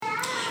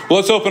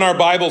Let's open our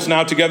Bibles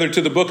now together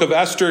to the book of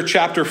Esther,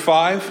 chapter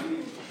 5.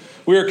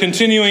 We are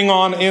continuing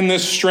on in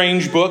this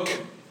strange book.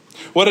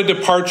 What a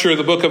departure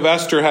the book of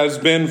Esther has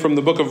been from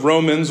the book of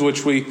Romans,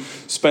 which we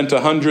spent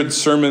 100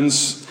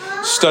 sermons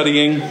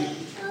studying.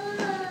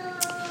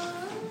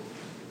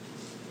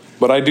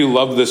 But I do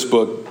love this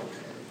book.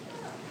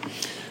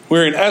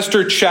 We're in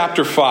Esther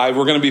chapter 5.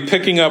 We're going to be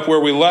picking up where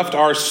we left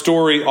our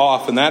story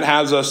off, and that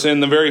has us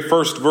in the very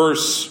first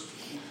verse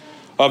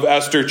of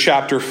Esther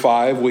chapter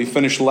 5. We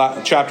finished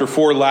chapter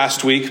 4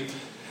 last week.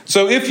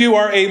 So if you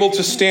are able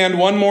to stand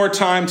one more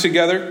time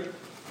together,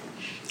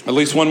 at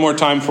least one more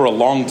time for a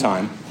long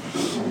time,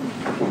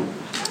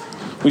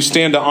 we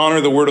stand to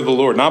honor the word of the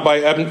Lord, not by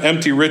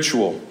empty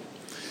ritual.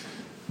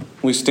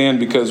 We stand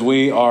because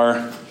we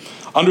are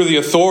under the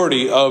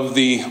authority of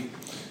the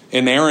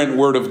inerrant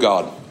word of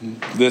God,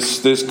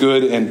 this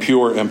good and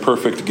pure and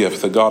perfect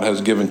gift that God has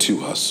given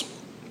to us.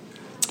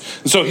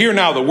 And so hear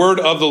now the word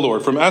of the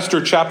Lord from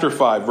Esther chapter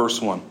 5, verse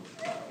 1.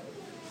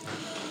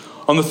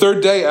 On the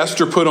third day,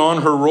 Esther put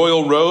on her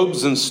royal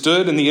robes and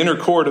stood in the inner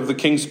court of the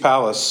king's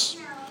palace,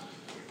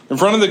 in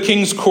front of the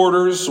king's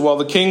quarters, while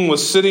the king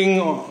was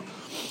sitting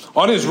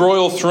on his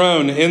royal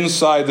throne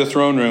inside the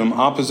throne room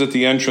opposite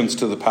the entrance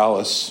to the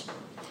palace.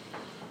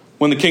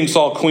 When the king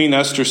saw Queen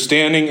Esther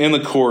standing in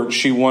the court,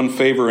 she won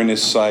favor in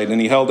his sight,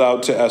 and he held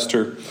out to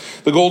Esther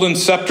the golden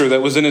scepter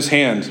that was in his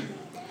hand.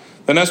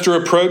 Then Esther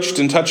approached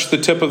and touched the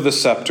tip of the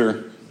scepter.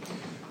 And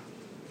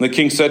the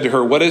king said to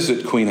her, "What is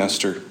it, Queen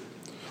Esther?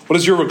 What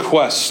is your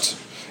request?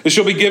 It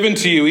shall be given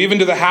to you, even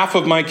to the half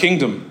of my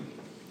kingdom."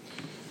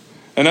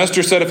 And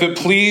Esther said, "If it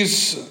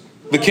please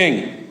the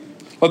king,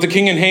 let the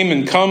king and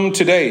Haman come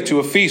today to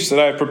a feast that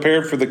I have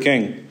prepared for the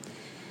king."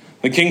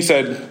 The king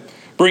said,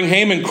 "Bring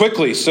Haman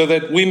quickly, so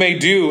that we may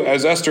do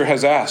as Esther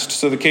has asked."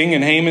 So the king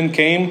and Haman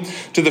came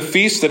to the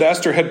feast that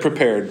Esther had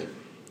prepared.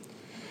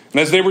 And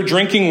as they were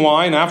drinking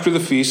wine after the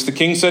feast, the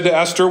king said to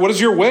Esther, "What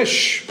is your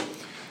wish?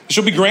 It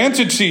shall be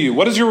granted to you.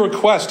 What is your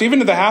request? Even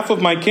to the half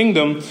of my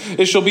kingdom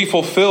it shall be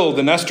fulfilled."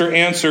 And Esther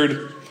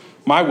answered,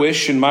 "My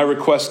wish and my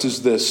request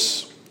is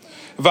this.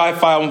 If I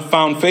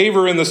found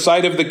favor in the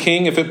sight of the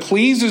king, if it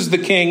pleases the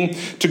king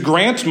to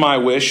grant my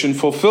wish and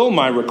fulfill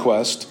my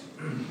request,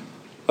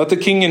 let the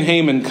king and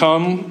Haman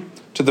come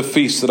to the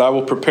feast that I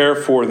will prepare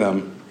for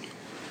them.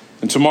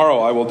 And tomorrow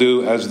I will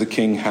do as the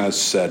king has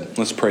said."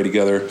 Let's pray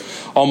together.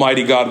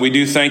 Almighty God, we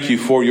do thank you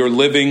for your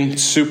living,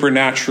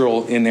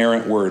 supernatural,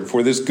 inerrant word,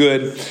 for this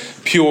good,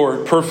 pure,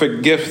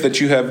 perfect gift that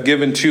you have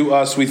given to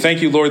us. We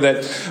thank you, Lord,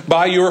 that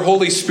by your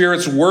Holy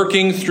Spirit's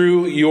working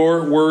through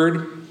your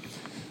word,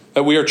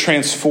 that we are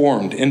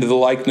transformed into the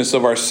likeness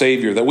of our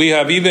Savior, that we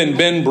have even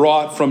been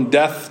brought from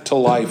death to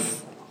life.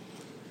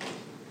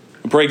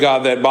 I pray,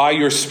 God, that by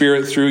your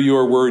Spirit, through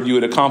your word, you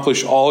would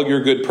accomplish all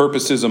your good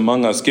purposes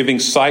among us, giving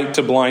sight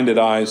to blinded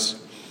eyes,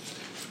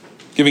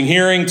 giving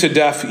hearing to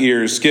deaf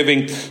ears,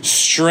 giving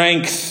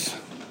strength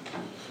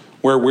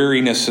where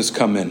weariness has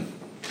come in,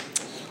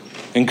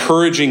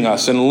 encouraging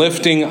us and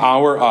lifting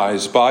our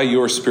eyes by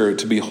your Spirit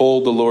to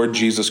behold the Lord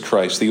Jesus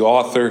Christ, the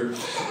author,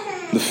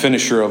 the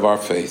finisher of our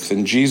faith.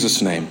 In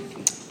Jesus' name,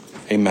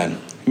 amen.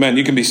 Amen.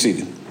 You can be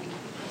seated.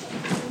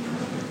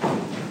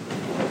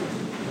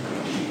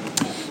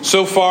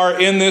 So far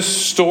in this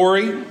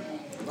story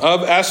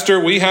of Esther,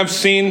 we have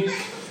seen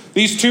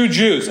these two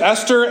Jews,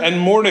 Esther and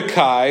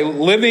Mordecai,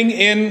 living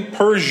in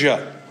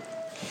Persia,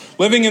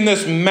 living in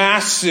this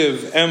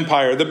massive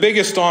empire, the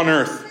biggest on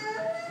earth,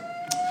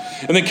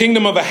 in the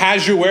kingdom of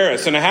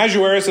Ahasuerus. And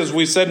Ahasuerus, as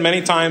we said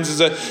many times,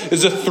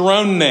 is a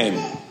throne name.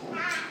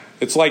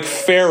 It's like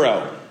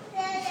Pharaoh.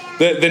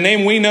 The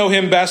name we know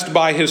him best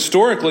by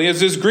historically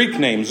is his Greek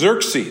name,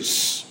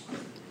 Xerxes.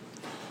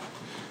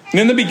 And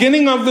in the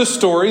beginning of the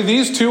story,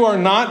 these two are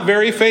not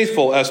very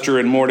faithful, Esther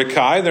and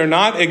Mordecai. They're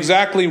not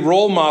exactly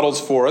role models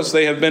for us.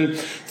 They have been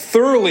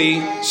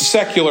thoroughly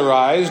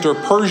secularized or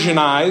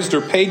Persianized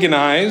or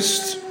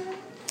paganized.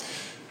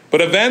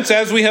 But events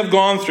as we have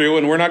gone through,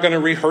 and we're not going to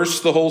rehearse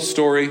the whole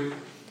story,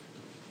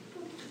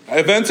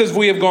 events as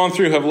we have gone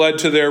through have led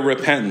to their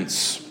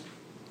repentance.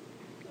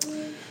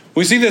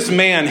 We see this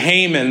man,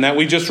 Haman, that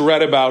we just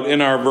read about in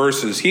our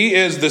verses. He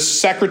is the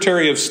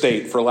Secretary of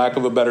State, for lack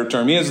of a better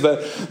term. He is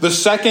the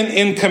second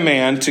in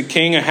command to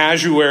King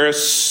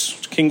Ahasuerus,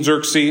 King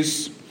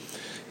Xerxes,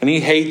 and he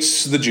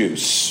hates the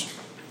Jews.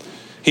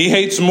 He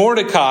hates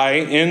Mordecai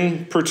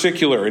in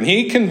particular, and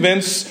he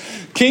convinced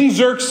King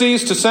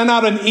Xerxes to send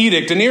out an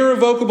edict, an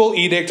irrevocable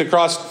edict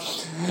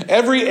across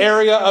every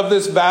area of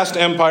this vast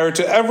empire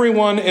to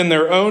everyone in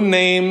their own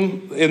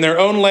name, in their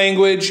own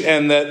language,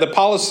 and the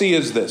policy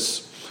is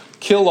this: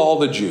 kill all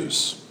the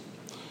Jews.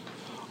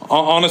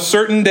 On a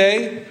certain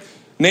day,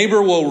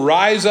 neighbor will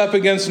rise up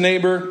against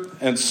neighbor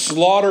and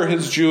slaughter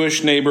his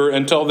Jewish neighbor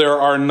until there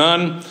are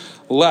none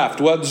left.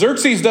 What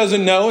Xerxes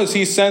doesn't know as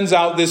he sends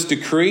out this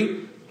decree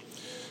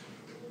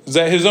is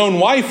that his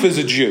own wife is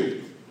a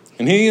Jew,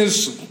 and he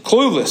is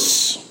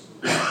clueless.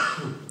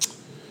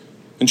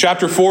 In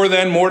chapter 4,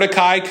 then,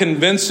 Mordecai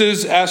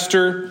convinces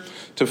Esther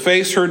to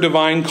face her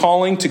divine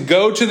calling, to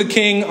go to the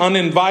king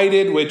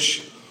uninvited,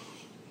 which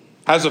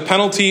has a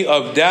penalty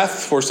of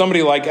death. For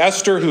somebody like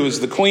Esther, who is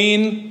the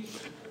queen,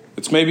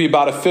 it's maybe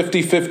about a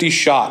 50-50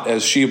 shot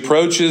as she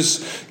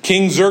approaches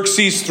King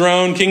Xerxes'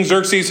 throne. King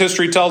Xerxes,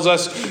 history tells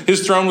us,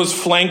 his throne was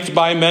flanked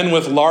by men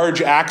with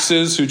large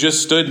axes who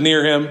just stood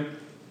near him.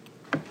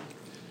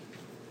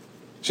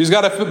 She's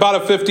got about a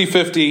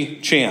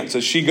 50-50 chance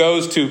as she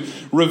goes to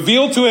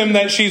reveal to him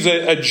that she's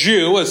a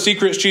Jew, a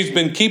secret she's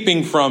been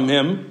keeping from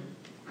him,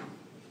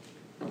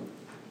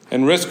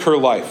 and risk her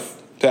life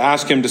to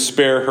ask him to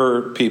spare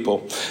her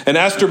people. And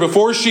Esther,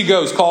 before she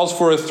goes, calls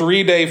for a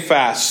 3-day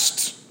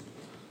fast,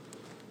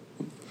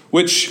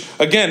 which,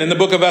 again, in the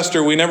book of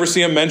Esther, we never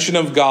see a mention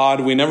of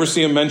God. We never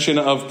see a mention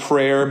of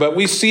prayer. But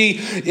we see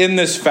in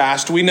this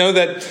fast, we know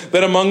that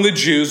among the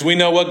Jews, we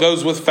know what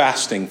goes with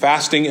fasting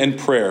and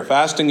prayer,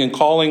 fasting and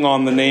calling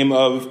on the name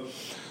of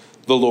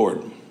the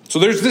Lord. So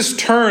there's this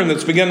turn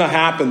that's begun to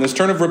happen, this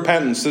turn of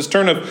repentance, this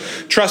turn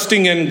of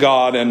trusting in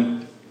God.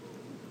 And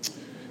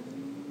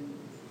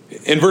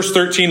in verse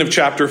 13 of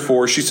chapter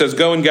 4, she says,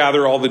 "Go and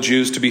gather all the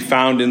Jews to be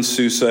found in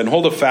Susa and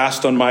hold a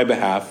fast on my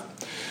behalf.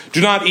 Do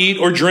not eat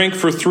or drink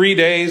for 3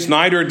 days,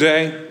 night or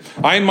day.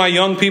 I and my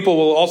young people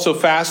will also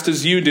fast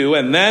as you do,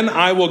 and then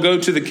I will go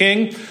to the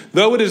king,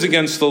 though it is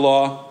against the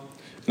law.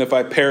 And if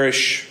I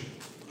perish,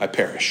 I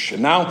perish."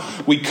 And now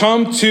we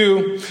come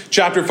to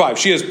chapter 5.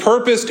 She has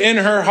purposed in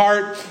her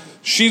heart,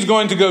 she's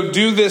going to go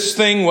do this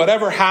thing.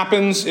 Whatever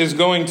happens is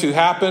going to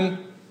happen.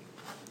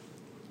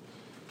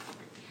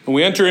 And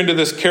we enter into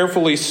this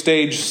carefully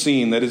staged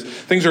scene. That is,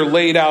 things are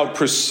laid out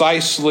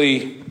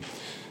precisely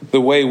the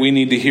way we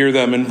need to hear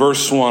them. In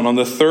verse 1, on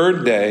the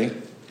third day,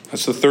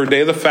 that's the third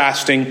day of the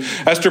fasting,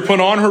 Esther put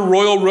on her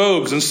royal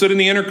robes and stood in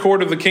the inner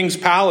court of the king's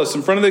palace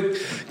in front of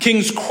the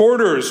king's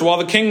quarters while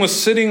the king was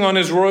sitting on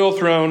his royal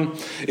throne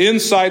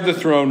inside the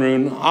throne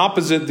room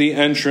opposite the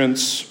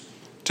entrance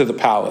to the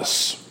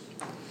palace.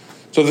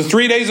 So the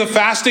 3 days of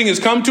fasting has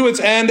come to its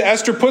end.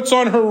 Esther puts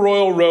on her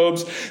royal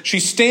robes.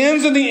 She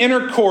stands in the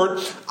inner court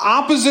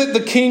opposite the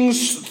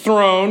king's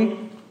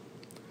throne.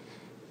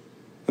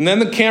 And then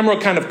the camera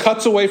kind of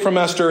cuts away from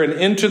Esther and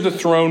into the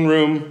throne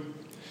room.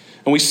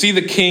 And we see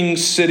the king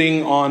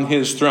sitting on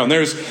his throne.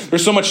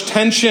 There's so much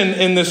tension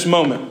in this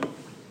moment.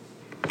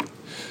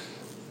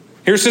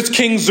 Here sits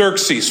King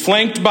Xerxes,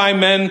 flanked by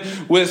men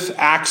with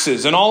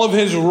axes, in all of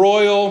his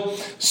royal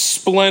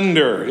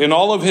splendor, in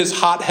all of his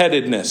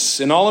hot-headedness,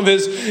 in all of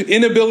his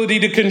inability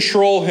to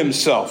control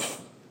himself.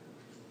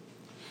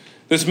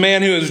 This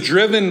man who is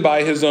driven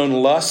by his own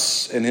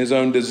lusts and his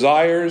own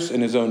desires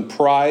and his own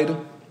pride.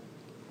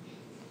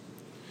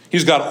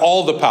 He's got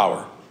all the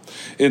power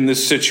in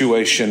this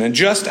situation. And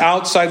just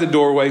outside the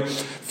doorway,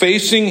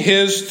 facing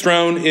his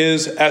throne,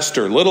 is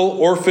Esther, little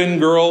orphan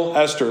girl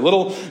Esther,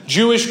 little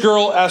Jewish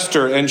girl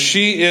Esther. And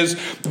she is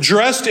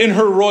dressed in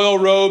her royal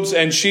robes,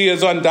 and she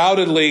is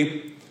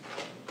undoubtedly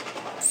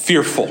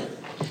fearful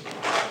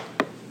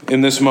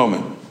in this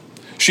moment.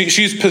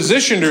 She's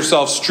positioned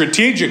herself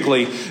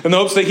strategically in the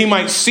hopes that he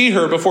might see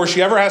her before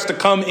she ever has to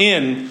come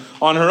in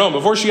on her own.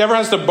 Before she ever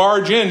has to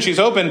barge in, she's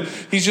hoping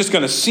he's just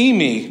going to see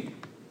me.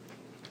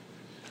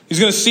 He's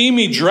going to see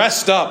me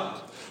dressed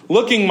up,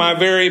 looking my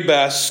very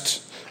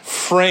best,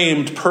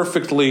 framed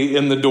perfectly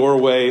in the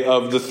doorway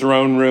of the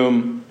throne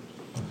room,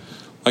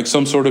 like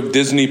some sort of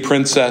Disney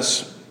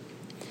princess.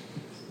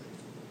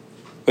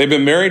 They've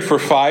been married for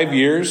 5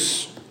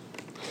 years.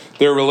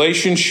 Their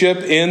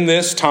relationship in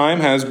this time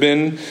has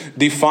been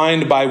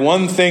defined by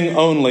one thing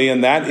only,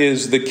 and that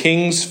is the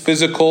king's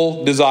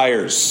physical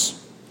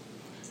desires,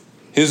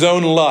 his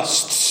own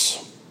lusts.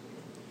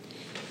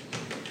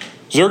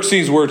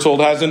 Xerxes, we're told,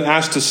 hasn't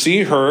asked to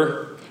see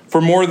her for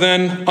more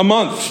than a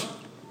month.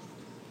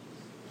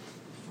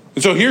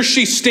 And so here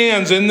she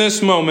stands in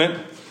this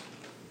moment.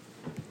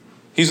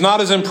 He's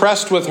not as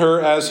impressed with her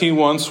as he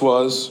once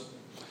was.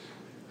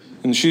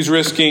 And she's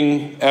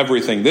risking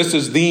everything. This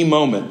is the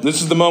moment.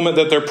 This is the moment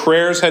that their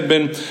prayers had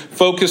been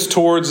focused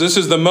towards. This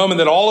is the moment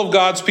that all of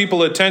God's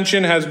people's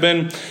attention has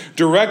been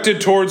directed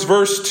towards.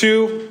 Verse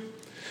 2.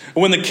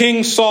 When the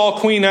king saw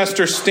Queen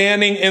Esther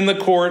standing in the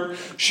court,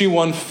 she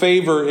won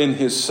favor in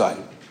his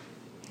sight.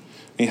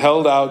 He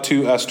held out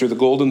to Esther the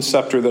golden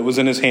scepter that was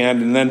in his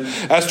hand, and then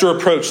Esther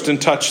approached and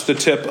touched the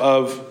tip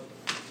of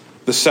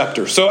the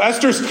scepter. So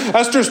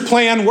Esther's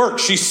plan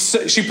works.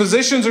 She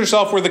positions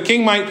herself where the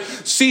king might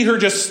see her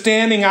just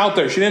standing out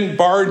there. She didn't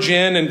barge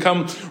in and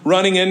come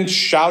running in,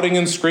 shouting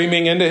and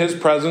screaming into his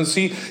presence.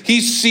 He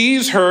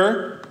sees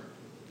her,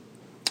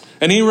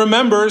 and he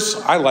remembers,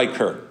 I like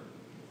her.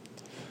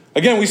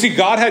 Again, we see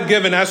God had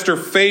given Esther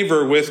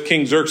favor with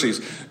King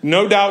Xerxes.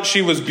 No doubt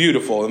she was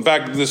beautiful. In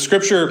fact, the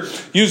scripture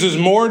uses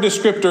more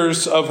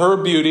descriptors of her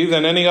beauty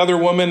than any other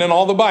woman in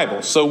all the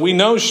Bible. So we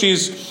know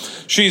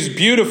she's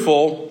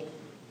beautiful,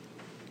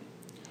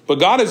 but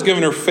God has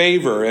given her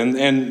favor,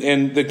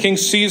 and the king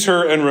sees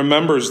her and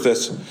remembers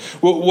this.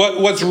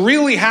 What's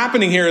really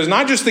happening here is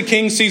not just the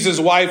king sees his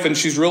wife and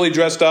she's really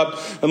dressed up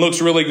and looks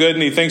really good,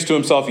 and he thinks to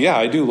himself, yeah,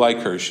 I do like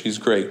her. She's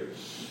great.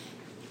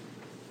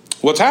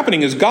 What's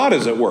happening is God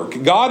is at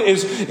work. God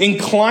is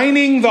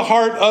inclining the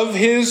heart of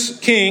his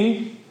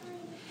king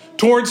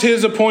towards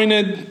his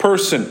appointed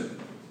person.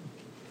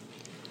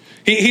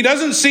 He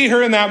doesn't see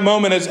her in that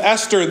moment as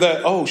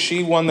Esther,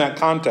 she won that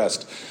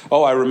contest.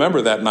 Oh, I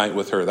remember that night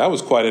with her. That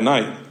was quite a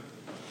night.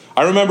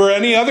 I remember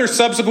any other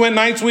subsequent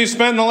nights we've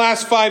spent in the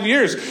last 5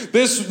 years.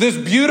 This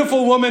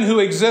beautiful woman who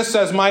exists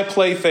as my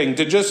plaything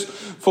to just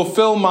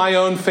fulfill my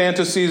own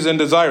fantasies and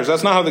desires.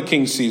 That's not how the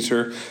king sees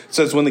her. It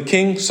says, when the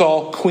king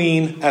saw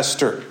Queen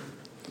Esther,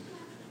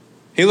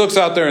 he looks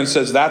out there and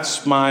says,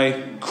 that's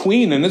my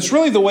queen. And it's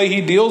really the way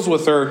he deals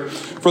with her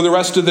for the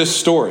rest of this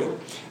story,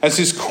 as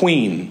his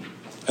queen,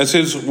 as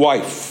his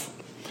wife.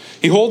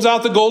 He holds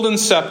out the golden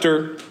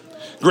scepter,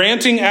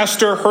 granting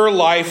Esther her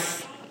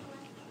life.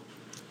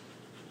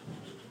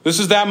 This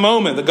is that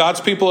moment that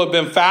God's people have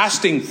been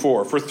fasting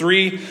for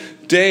 3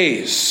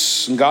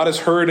 days. And God has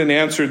heard and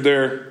answered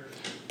their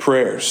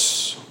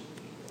prayers.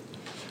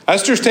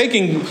 Esther's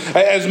taking,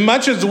 as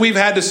much as we've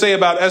had to say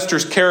about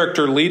Esther's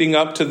character leading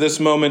up to this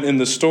moment in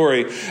the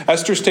story,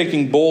 Esther's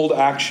taking bold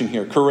action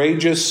here,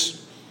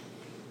 courageous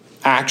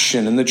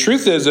action. And the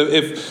truth is,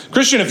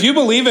 if you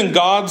believe in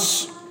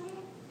God's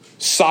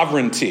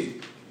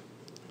sovereignty,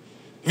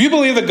 if you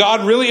believe that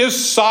God really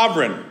is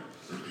sovereign,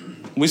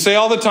 we say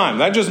all the time,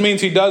 that just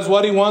means he does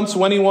what he wants,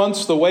 when he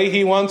wants, the way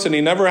he wants, and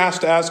he never has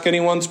to ask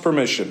anyone's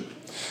permission.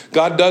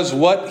 God does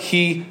what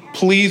he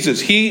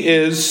pleases. He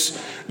is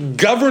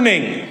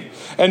governing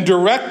and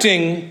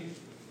directing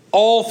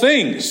all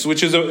things,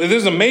 which is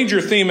a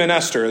major theme in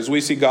Esther, as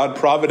we see God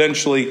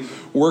providentially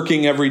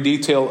working every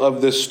detail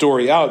of this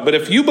story out. But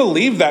if you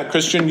believe that,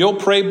 Christian, you'll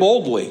pray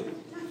boldly.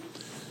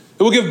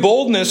 It will give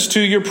boldness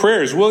to your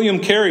prayers. William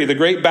Carey, the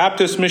great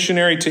Baptist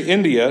missionary to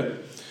India,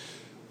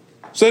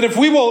 said if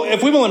we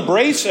will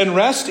embrace and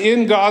rest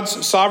in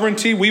God's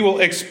sovereignty, we will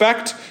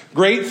expect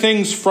great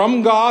things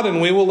from God,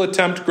 and we will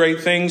attempt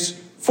great things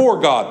for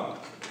God.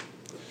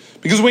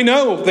 Because we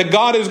know that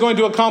God is going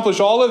to accomplish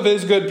all of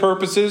his good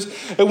purposes,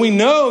 and we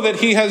know that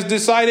he has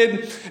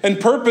decided and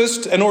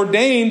purposed and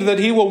ordained that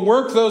he will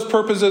work those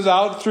purposes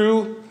out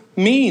through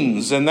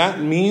means, and that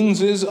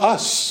means is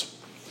us,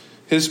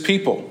 his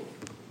people.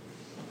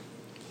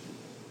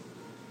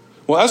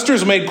 Well,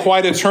 Esther's made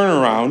quite a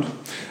turnaround.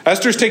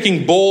 Esther's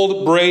taking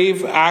bold,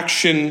 brave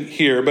action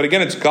here. But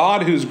again, it's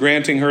God who's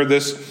granting her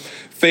this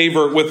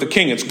favor with the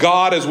king. It's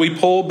God, as we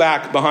pull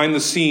back behind the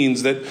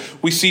scenes, that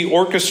we see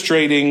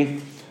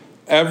orchestrating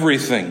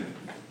everything.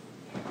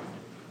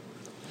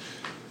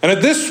 And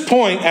at this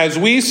point, as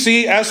we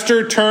see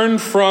Esther turn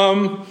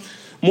from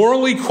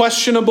morally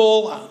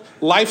questionable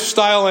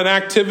lifestyle and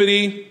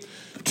activity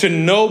to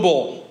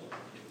noble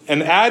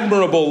and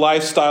admirable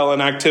lifestyle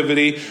and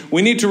activity,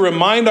 we need to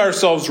remind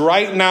ourselves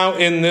right now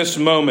in this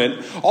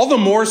moment, all the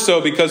more so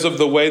because of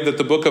the way that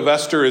the book of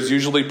Esther is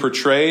usually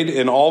portrayed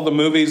in all the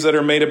movies that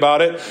are made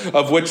about it,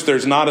 of which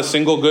there's not a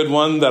single good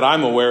one that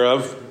I'm aware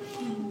of.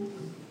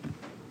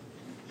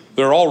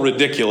 They're all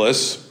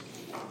ridiculous.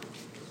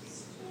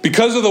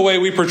 Because of the way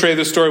we portray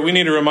this story, we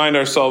need to remind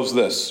ourselves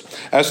this.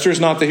 Esther's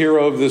not the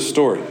hero of this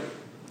story.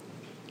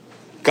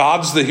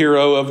 God's the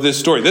hero of this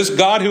story. This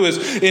God who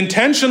is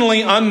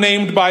intentionally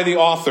unnamed by the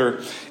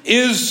author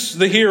is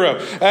the hero.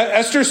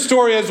 Esther's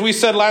story, as we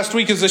said last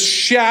week, is a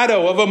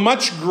shadow of a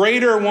much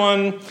greater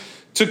one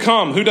to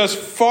come, who does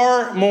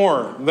far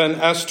more than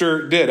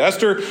Esther did.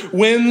 Esther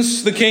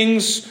wins the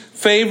king's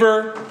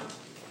favor.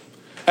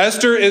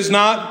 Esther is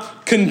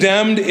not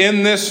condemned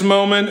in this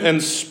moment,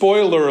 and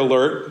spoiler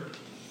alert,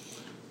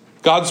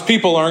 God's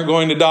people aren't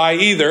going to die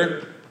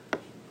either.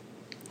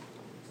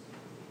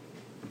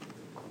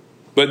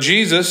 But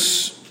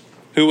Jesus,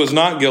 who was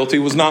not guilty,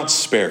 was not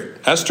spared.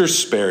 Esther's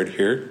spared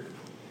here.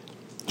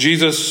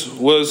 Jesus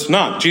was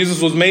not. Jesus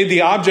was made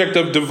the object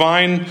of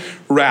divine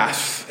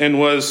wrath and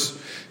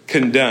was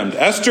condemned.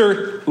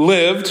 Esther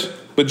lived,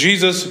 but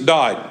Jesus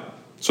died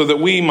so that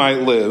we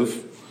might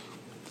live.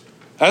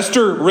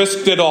 Esther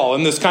risked it all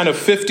in this kind of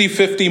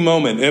 50-50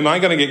 moment. Am I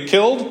going to get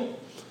killed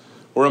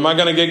or am I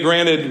going to get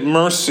granted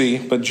mercy?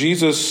 But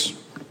Jesus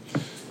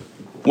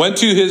went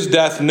to his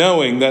death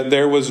knowing that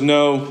there was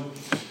no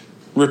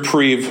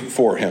reprieve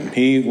for him.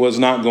 He was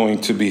not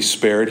going to be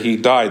spared. He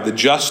died, the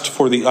just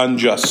for the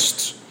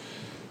unjust,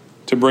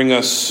 to bring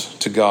us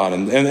to God.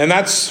 And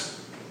that's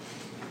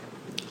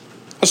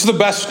the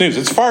best news.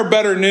 It's far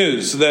better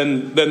news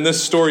than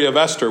this story of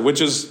Esther,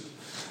 which is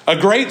a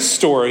great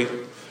story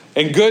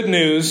and good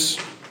news.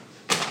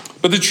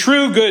 But the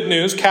true good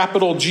news,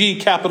 capital G,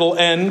 capital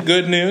N,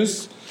 good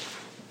news,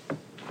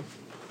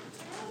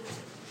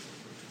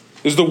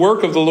 is the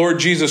work of the Lord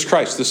Jesus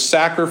Christ, the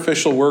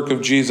sacrificial work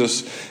of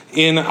Jesus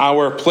in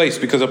our place.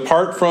 Because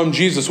apart from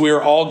Jesus, we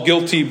are all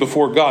guilty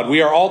before God.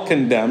 We are all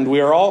condemned. We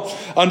are all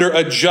under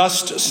a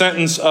just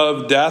sentence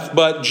of death.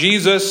 But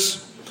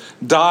Jesus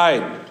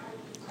died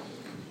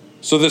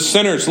so that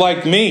sinners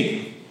like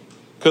me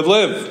could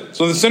live.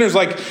 So that sinners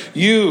like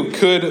you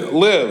could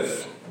live.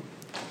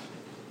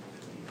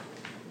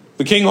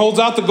 The king holds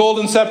out the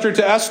golden scepter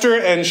to Esther,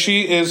 and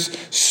she is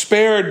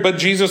spared, but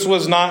Jesus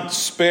was not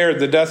spared.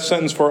 The death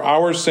sentence for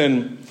our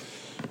sin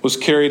was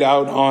carried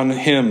out on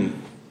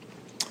him.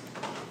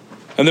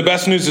 And the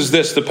best news is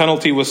this: the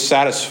penalty was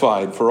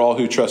satisfied for all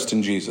who trust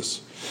in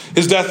Jesus.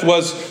 His death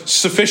was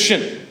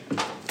sufficient,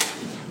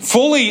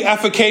 fully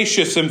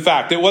efficacious, in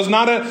fact. It was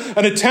not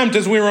an attempt,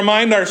 as we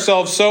remind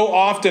ourselves so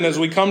often as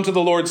we come to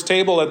the Lord's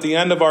table at the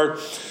end of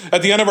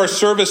our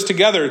service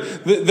together.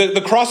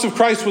 The cross of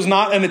Christ was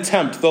not an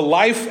attempt. The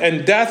life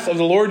and death of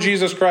the Lord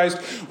Jesus Christ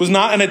was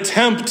not an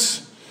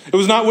attempt. It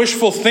was not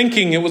wishful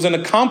thinking. It was an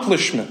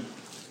accomplishment.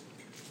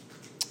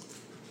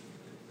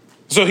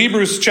 So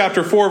Hebrews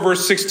chapter 4,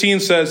 verse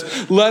 16 says,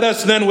 "Let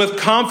us then with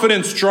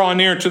confidence draw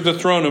near to the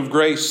throne of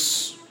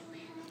grace,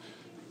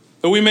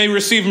 that we may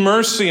receive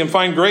mercy and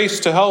find grace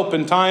to help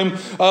in time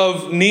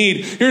of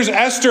need." Here's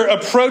Esther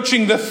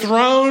approaching the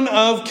throne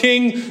of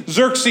King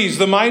Xerxes,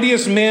 the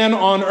mightiest man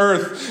on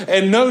earth,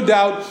 and no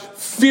doubt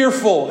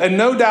fearful, and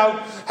no doubt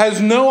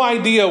has no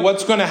idea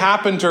what's going to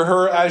happen to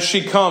her as she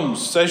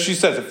comes. As she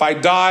says, "If I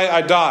die, I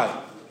die."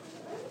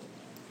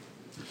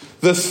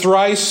 The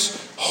thrice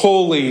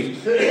holy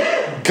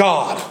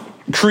God,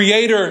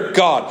 Creator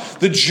God,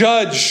 the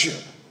judge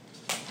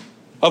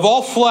of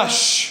all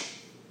flesh,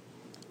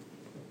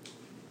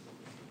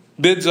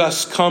 bids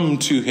us come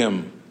to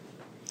him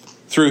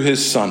through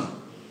his Son.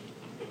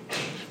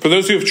 For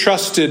those who have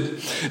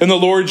trusted in the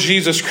Lord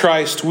Jesus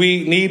Christ,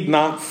 we need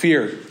not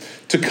fear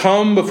to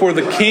come before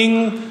the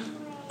King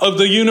of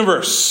the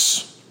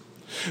universe,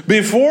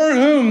 before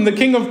whom the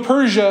king of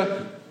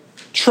Persia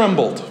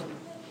trembled.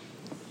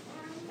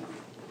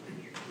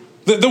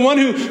 The one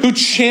who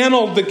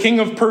channeled the king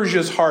of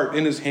Persia's heart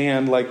in his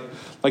hand like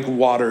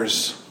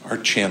waters are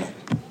channeled.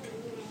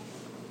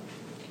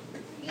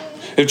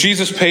 If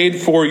Jesus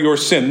paid for your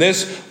sin,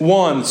 this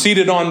one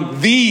seated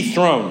on the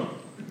throne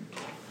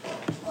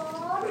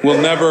will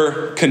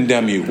never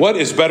condemn you. What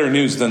is better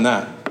news than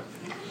that?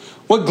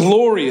 What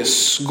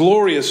glorious,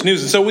 glorious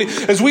news. And so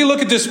as we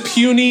look at this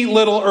puny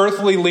little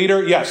earthly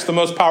leader, yes, the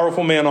most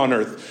powerful man on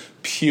earth,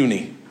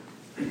 puny.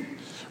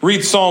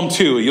 Read Psalm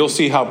 2. You'll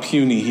see how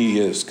puny he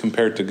is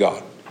compared to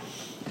God.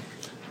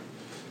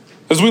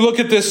 As we look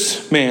at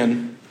this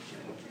man,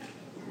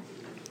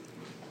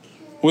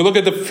 we look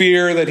at the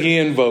fear that he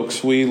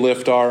invokes, we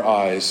lift our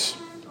eyes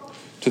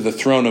to the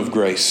throne of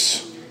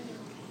grace,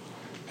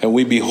 and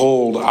we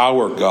behold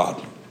our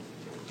God.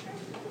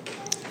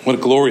 What a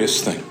glorious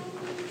thing.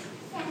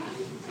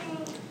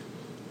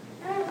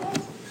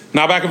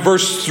 Now back in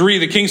verse 3,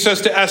 the king says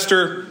to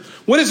Esther,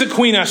 "What is it,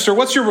 Queen Esther?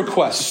 What's your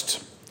request?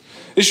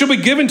 It shall be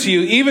given to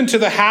you, even to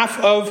the half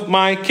of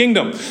my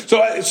kingdom."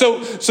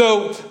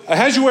 So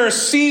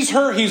Ahasuerus sees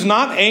her. He's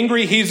not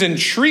angry. He's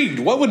intrigued.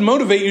 What would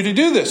motivate you to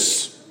do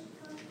this?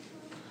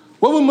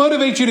 What would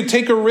motivate you to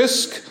take a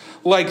risk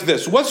like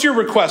this? What's your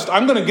request?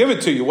 I'm going to give it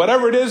to you.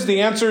 Whatever it is,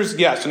 the answer is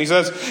yes. And he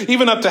says,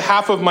 even up to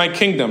half of my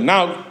kingdom.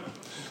 Now,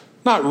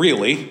 not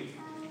really.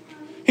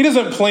 He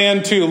doesn't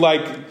plan to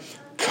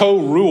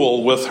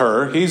co-rule with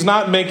her. He's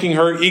not making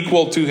her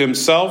equal to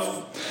himself.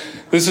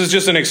 This is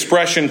just an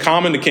expression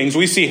common to kings.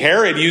 We see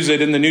Herod use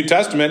it in the New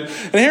Testament,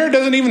 and Herod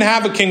doesn't even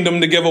have a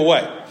kingdom to give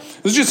away.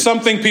 This is just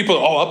something people,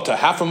 up to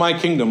half of my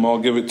kingdom, I'll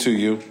give it to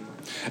you.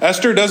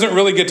 Esther doesn't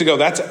really get to go.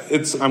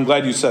 I'm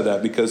glad you said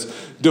that, because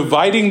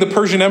dividing the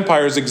Persian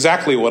Empire is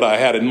exactly what I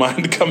had in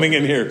mind coming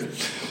in here.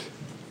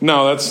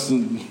 No,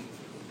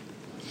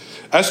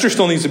 Esther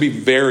still needs to be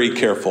very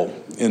careful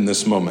in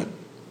this moment.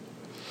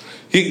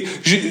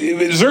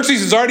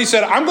 Xerxes has already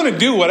said, "I'm going to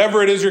do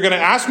whatever it is you're going to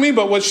ask me,"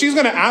 but what she's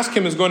going to ask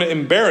him is going to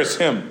embarrass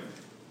him.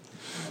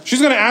 She's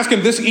going to ask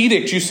him, "This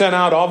edict you sent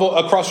out all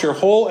across your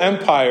whole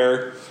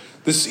empire,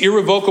 this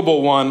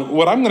irrevocable one,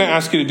 what I'm going to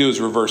ask you to do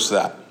is reverse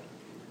that.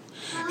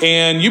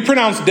 And you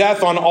pronounce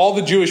death on all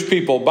the Jewish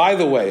people. By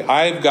the way,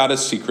 I've got a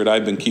secret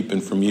I've been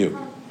keeping from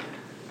you."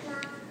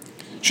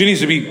 She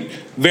needs to be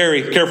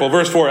very careful.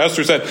 Verse 4,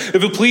 Esther said,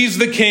 "If it please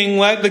the king,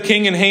 let the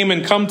king and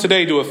Haman come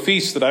today to a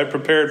feast that I've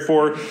prepared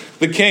for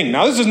the king."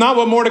 Now, this is not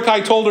what Mordecai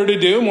told her to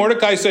do.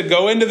 Mordecai said,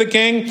 "Go into the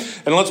king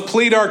and let's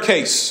plead our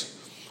case.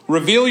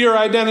 Reveal your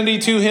identity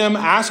to him.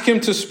 Ask him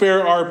to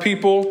spare our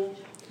people."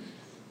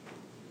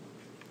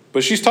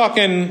 But she's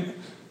talking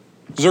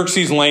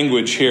Xerxes'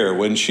 language here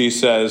when she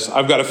says,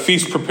 "I've got a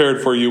feast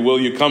prepared for you. Will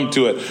you come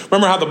to it?"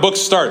 Remember how the book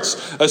starts.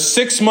 A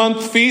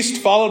 6-month feast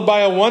followed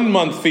by a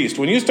 1-month feast.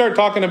 When you start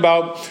talking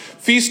about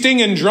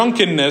feasting and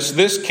drunkenness,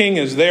 this king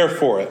is there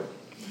for it.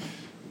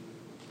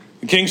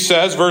 The king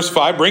says, verse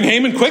 5, "Bring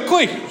Haman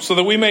quickly so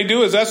that we may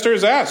do as Esther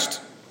has asked."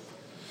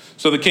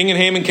 So the king and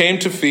Haman came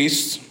to the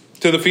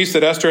feast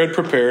that Esther had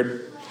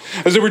prepared.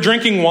 As they were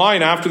drinking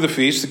wine after the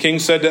feast, the king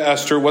said to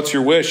Esther, "What's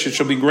your wish? It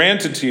shall be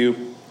granted to you.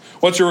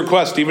 What's your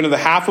request? Even to the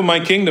half of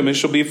my kingdom, it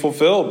shall be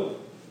fulfilled."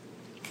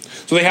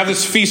 So they have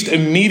this feast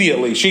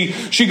immediately.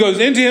 She goes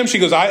into him. She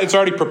goes, "It's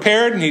already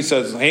prepared." And he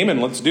says, "Haman,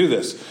 let's do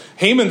this."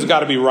 Haman's got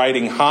to be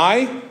riding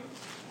high.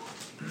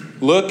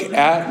 "Look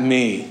at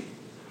me.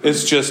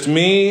 It's just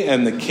me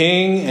and the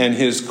king and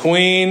his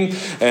queen.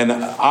 And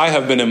I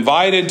have been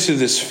invited to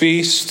this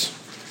feast."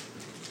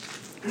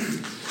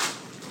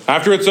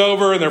 After it's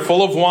over and they're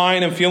full of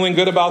wine and feeling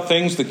good about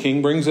things, the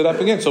king brings it up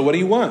again. "So what do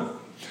you want?"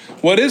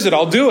 "What is it?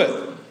 I'll do it."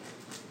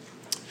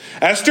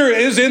 Esther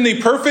is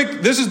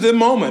this is the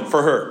moment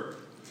for her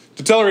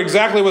to tell her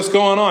exactly what's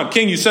going on.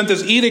 King, you sent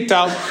this edict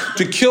out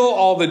to kill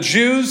all the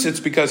Jews. It's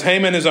because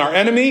Haman is our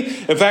enemy.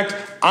 In fact,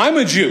 I'm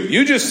a Jew.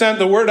 You just sent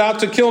the word out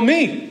to kill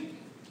me.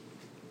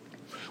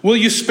 Will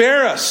you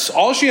spare us?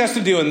 All she has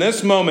to do in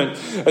this moment,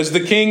 as the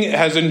king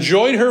has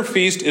enjoyed her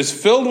feast, is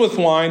filled with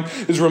wine,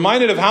 is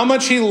reminded of how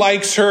much he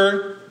likes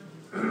her,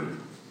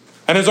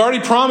 and has already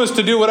promised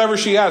to do whatever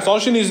she asks. All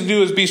she needs to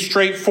do is be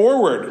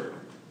straightforward,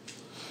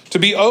 to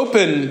be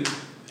open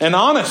and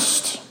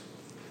honest.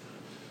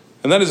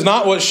 And that is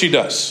not what she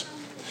does.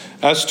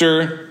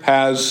 Esther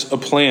has a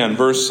plan.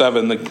 Verse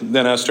 7,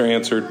 then Esther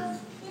answered,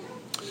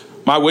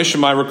 "My wish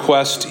and my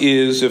request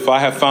is, if I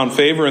have found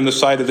favor in the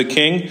sight of the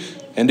king,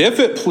 and if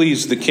it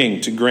please the king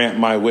to grant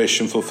my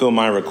wish and fulfill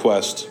my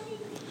request,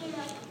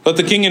 let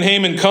the king and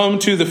Haman come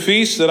to the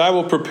feast that I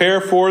will prepare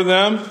for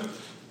them.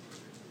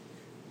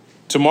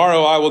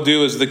 Tomorrow I will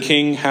do as the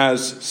king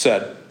has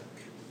said."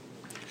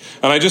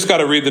 And I just got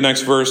to read the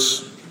next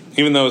verse,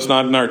 even though it's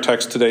not in our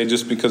text today,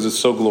 just because it's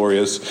so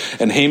glorious.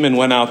 "And Haman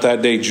went out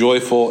that day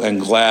joyful and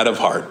glad of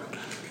heart."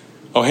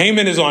 Oh,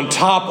 Haman is on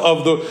top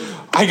of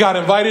I got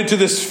invited to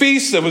this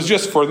feast that was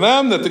just for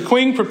them, that the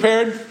queen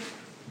prepared.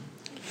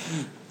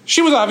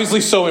 She was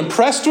obviously so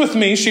impressed with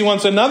me, she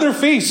wants another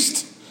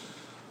feast.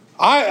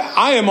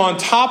 I am on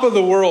top of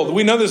the world.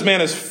 We know this man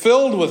is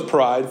filled with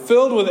pride,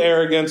 filled with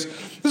arrogance.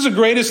 This is the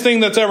greatest thing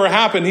that's ever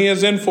happened. He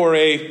is in for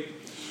a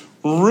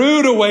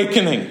rude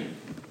awakening.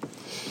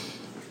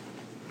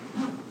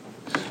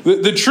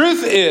 The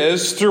truth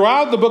is,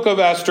 throughout the book of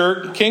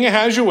Esther, King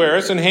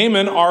Ahasuerus and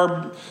Haman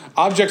are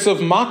objects of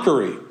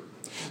mockery.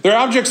 They're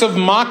objects of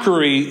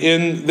mockery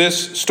in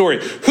this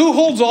story. Who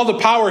holds all the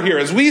power here?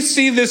 As we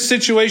see this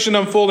situation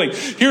unfolding,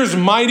 here's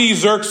mighty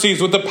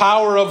Xerxes with the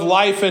power of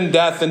life and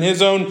death and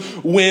his own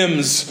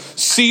whims,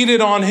 seated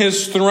on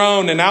his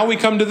throne. And now we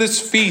come to this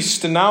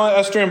feast, and now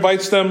Esther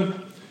invites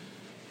them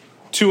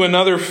to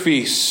another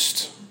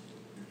feast.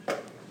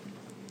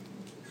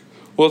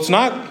 Well, it's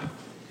not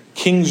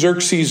King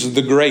Xerxes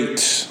the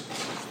Great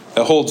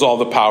that holds all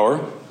the power.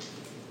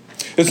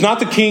 It's not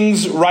the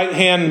king's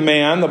right-hand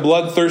man, the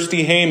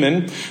bloodthirsty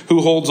Haman,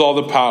 who holds all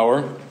the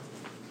power.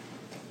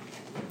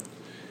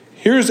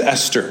 Here's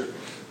Esther,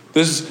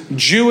 this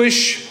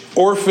Jewish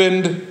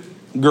orphaned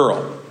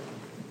girl,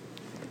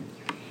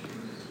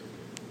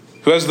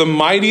 who has the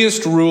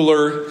mightiest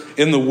ruler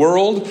in the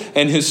world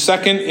and his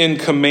second in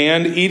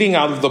command eating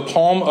out of the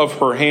palm of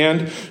her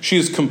hand. She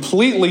is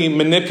completely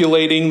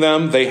manipulating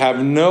them. They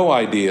have no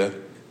idea.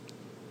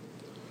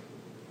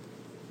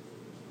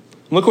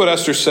 Look what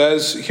Esther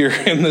says here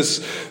in this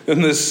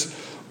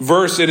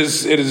verse. It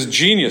is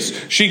genius.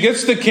 She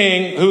gets the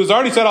king, who has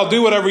already said, "I'll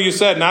do whatever you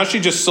said." Now she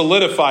just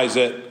solidifies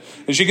it.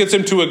 And she gets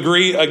him to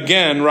agree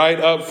again right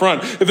up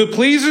front. "If it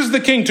pleases the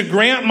king to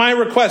grant my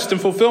request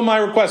and fulfill my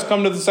request,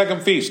 come to the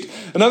second feast."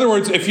 In other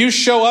words, if you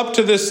show up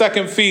to this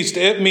second feast,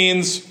 it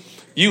means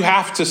you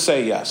have to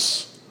say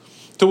yes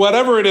to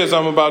whatever it is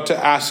I'm about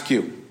to ask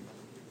you.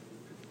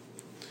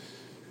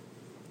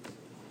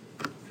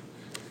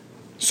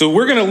 So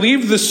we're going to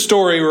leave the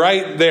story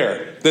right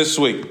there this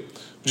week,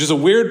 which is a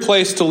weird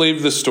place to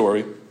leave the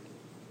story.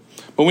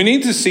 But we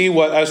need to see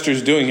what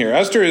Esther's doing here.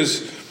 Esther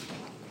is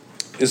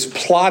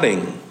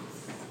plotting.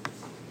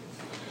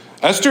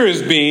 Esther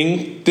is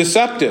being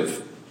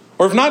deceptive.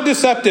 Or if not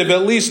deceptive,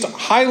 at least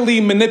highly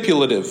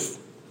manipulative.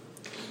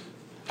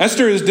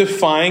 Esther is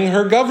defying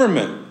her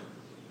government.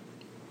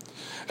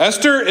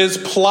 Esther is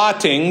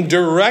plotting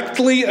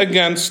directly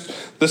against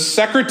the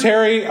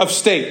Secretary of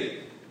State.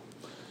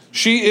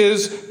 She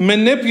is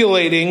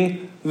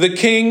manipulating the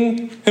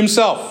king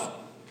himself.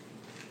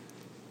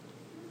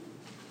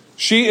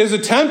 She is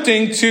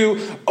attempting to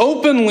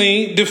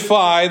openly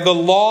defy the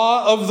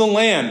law of the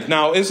land.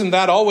 Now, isn't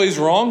that always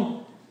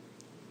wrong?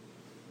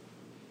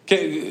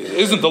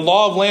 Isn't the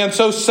law of land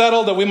so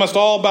settled that we must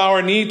all bow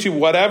our knee to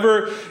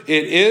whatever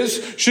it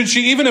is? Should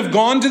she even have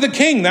gone to the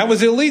king? That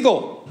was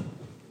illegal.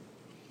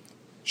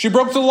 She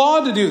broke the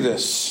law to do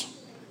this.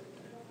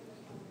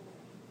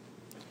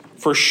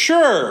 For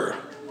sure,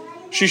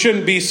 she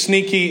shouldn't be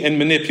sneaky and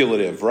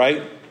manipulative,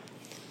 right?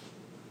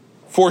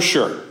 For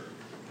sure.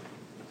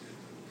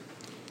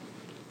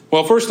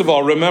 Well, first of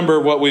all,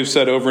 remember what we've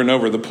said over and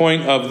over. The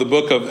point of the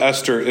book of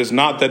Esther is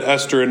not that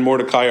Esther and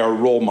Mordecai are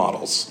role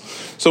models.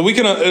 So we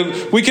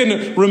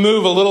can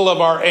remove a little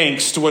of our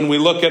angst when we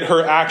look at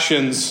her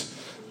actions.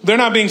 They're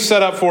not being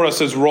set up for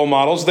us as role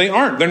models. They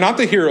aren't. They're not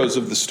the heroes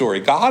of the story.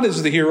 God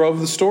is the hero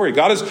of the story.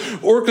 God is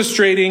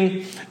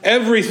orchestrating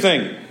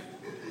everything.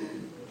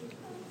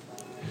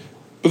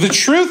 But the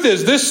truth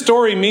is, this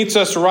story meets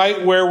us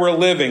right where we're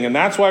living, and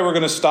that's why we're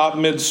going to stop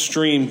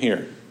midstream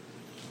here.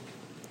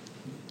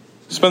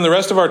 Spend the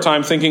rest of our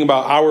time thinking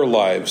about our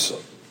lives,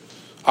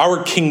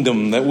 our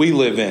kingdom that we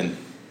live in,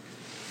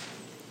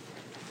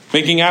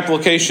 making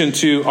application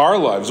to our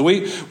lives.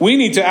 We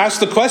need to ask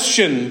the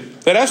question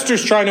that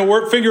Esther's trying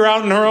to figure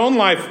out in her own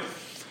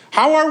life.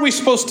 How are we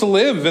supposed to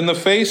live in the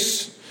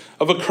face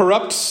of a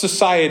corrupt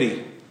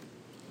society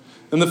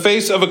in the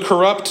face of a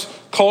corrupt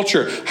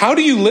culture. How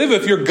do you live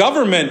if your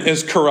government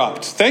is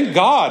corrupt? Thank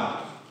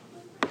God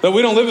that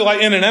we don't live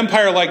like in an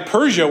empire like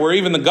Persia where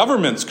even the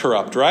government's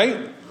corrupt,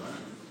 right?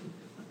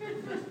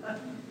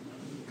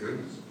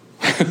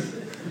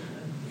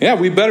 Yeah,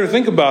 we better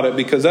think about it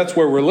because that's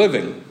where we're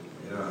living.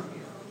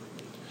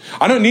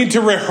 I don't need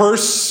to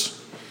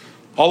rehearse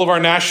all of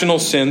our national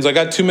sins. I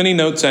got too many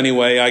notes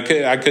anyway.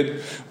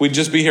 We'd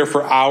just be here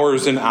for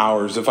hours and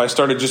hours if I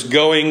started just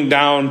going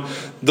down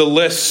the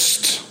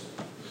list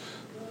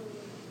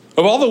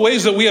of all the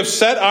ways that we have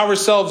set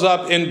ourselves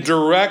up in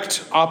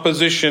direct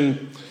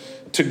opposition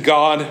to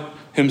God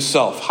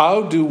himself.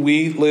 How do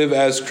we live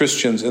as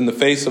Christians in the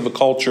face of a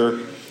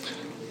culture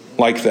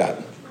like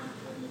that?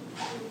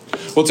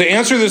 Well, to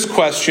answer this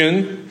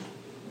question,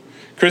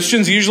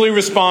 Christians usually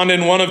respond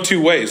in one of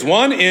two ways.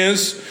 One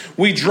is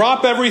we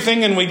drop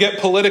everything and we get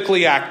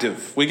politically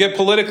active. We get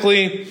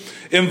politically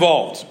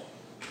involved.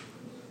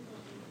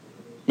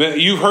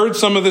 You've heard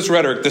some of this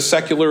rhetoric. The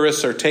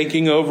secularists are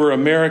taking over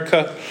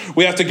America.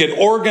 We have to get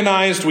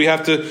organized. We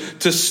have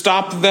to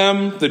stop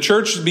them. The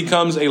church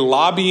becomes a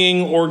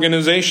lobbying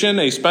organization,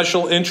 a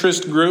special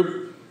interest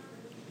group.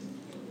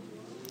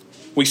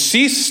 We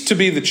cease to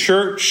be the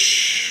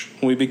church.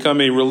 We become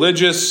a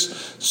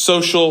religious,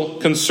 social,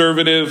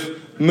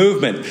 conservative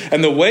movement.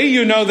 And the way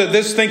you know that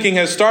this thinking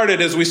has started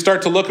is we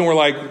start to look and we're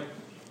like,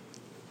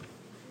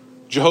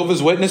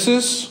 Jehovah's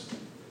Witnesses?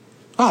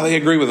 They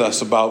agree with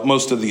us about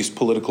most of these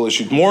political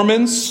issues.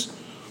 Mormons,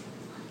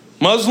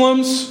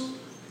 Muslims,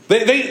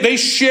 they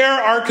share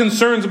our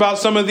concerns about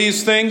some of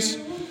these things.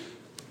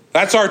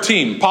 That's our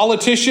team.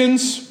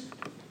 Politicians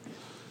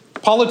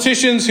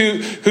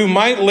who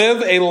might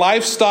live a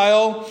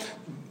lifestyle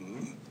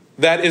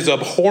that is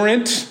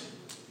abhorrent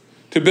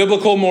to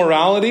biblical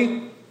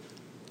morality.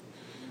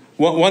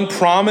 One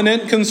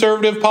prominent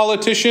conservative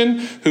politician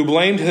who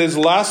blamed his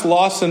last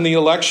loss in the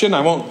election, I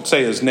won't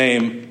say his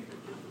name,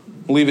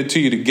 leave it to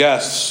you to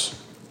guess.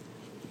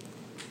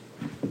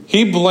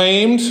 He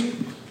blamed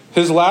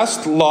his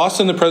last loss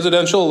in the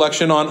presidential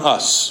election on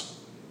us,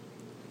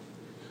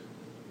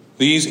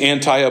 these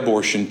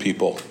anti-abortion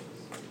people.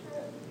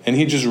 And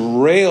he just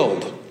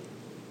railed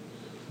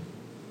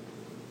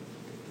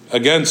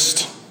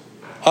against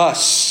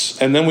us.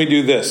 And then we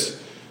do this.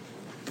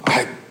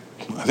 I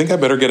think I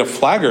better get a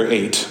flagger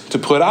 8 to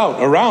put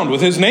out around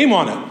with his name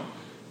on it.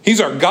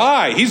 He's our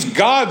guy. He's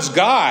God's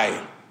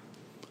guy.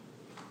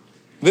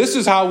 This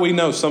is how we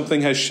know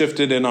something has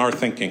shifted in our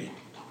thinking.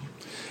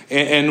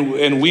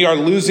 And we are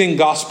losing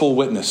gospel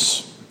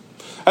witness.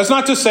 That's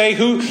not to say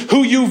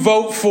who you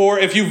vote for.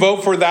 If you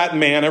vote for that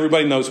man,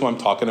 everybody knows who I'm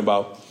talking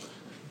about.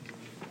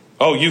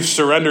 Oh, you've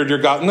surrendered your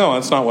God. No,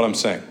 that's not what I'm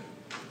saying.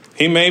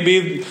 He may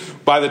be,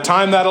 by the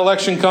time that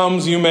election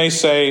comes, you may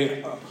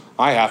say,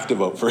 I have to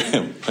vote for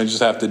him. I just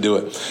have to do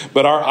it.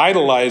 But our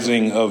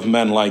idolizing of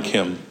men like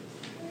him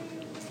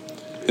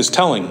is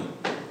telling.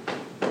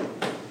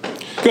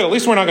 Good, at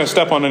least we're not going to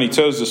step on any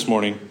toes this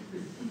morning.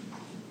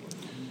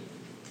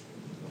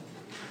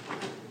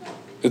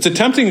 It's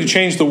attempting to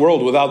change the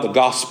world without the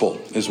gospel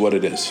is what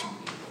it is.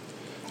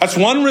 That's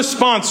one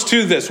response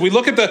to this. We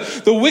look at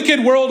the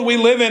wicked world we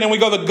live in and we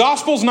go, the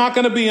gospel's not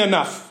going to be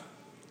enough.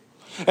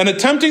 And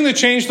attempting to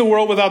change the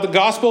world without the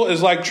gospel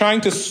is like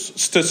trying to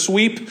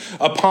sweep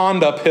a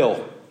pond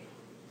uphill.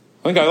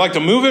 I think I'd like to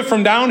move it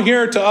from down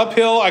here to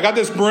uphill. I got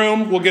this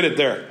broom. We'll get it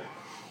there.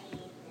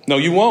 No,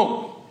 you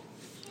won't.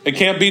 It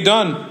can't be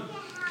done.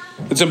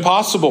 It's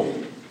impossible.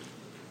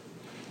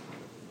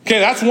 Okay,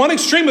 that's one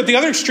extreme, but the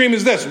other extreme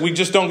is this. We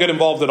just don't get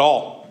involved at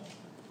all.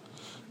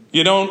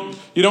 You don't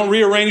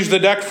rearrange the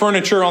deck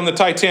furniture on the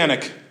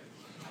Titanic.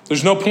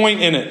 There's no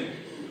point in it.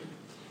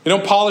 You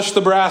don't polish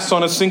the brass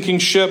on a sinking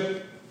ship.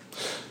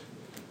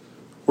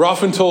 We're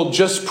often told,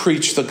 just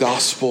preach the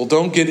gospel.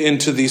 Don't get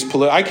into these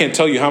I can't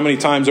tell you how many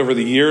times over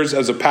the years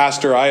as a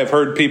pastor I have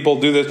heard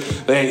people do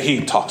this.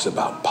 He talks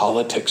about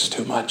politics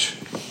too much.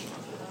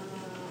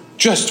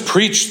 Just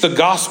preach the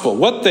gospel.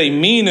 What they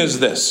mean is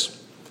this.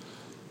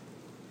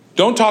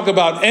 Don't talk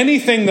about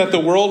anything that the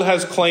world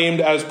has claimed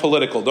as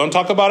political. Don't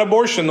talk about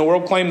abortion. The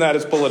world claimed that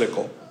as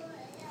political.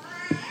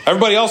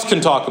 Everybody else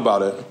can talk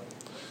about it.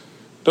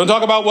 Don't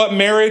talk about what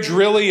marriage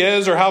really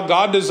is or how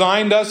God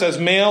designed us as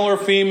male or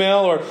female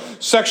or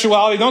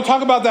sexuality. Don't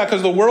talk about that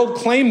because the world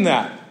claimed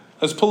that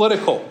as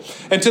political.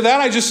 And to that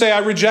I just say I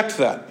reject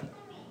that.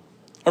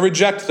 I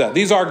reject that.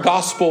 These are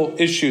gospel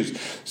issues.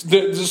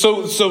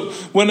 So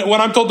when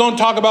I'm told don't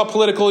talk about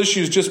political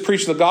issues, just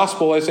preach the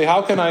gospel, I say,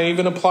 how can I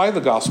even apply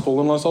the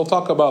gospel unless I'll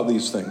talk about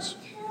these things?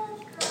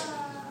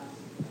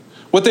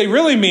 What they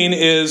really mean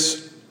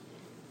is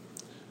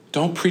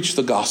don't preach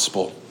the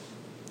gospel.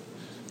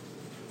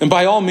 And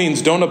by all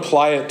means, don't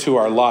apply it to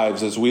our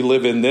lives as we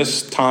live in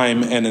this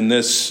time and in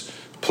this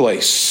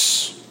place.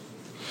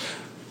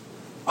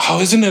 Oh,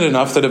 isn't it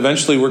enough that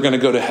eventually we're going to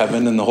go to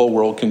heaven and the whole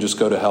world can just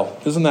go to hell?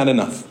 Isn't that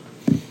enough?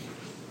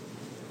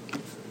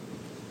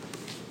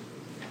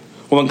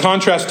 Well, in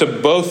contrast to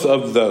both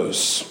of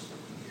those,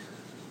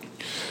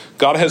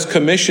 God has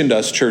commissioned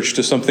us, church,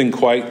 to something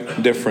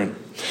quite different.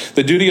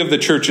 The duty of the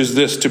church is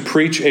this: to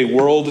preach a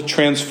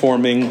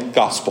world-transforming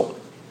gospel.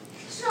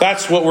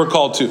 That's what we're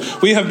called to.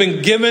 We have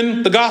been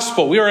given the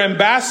gospel. We are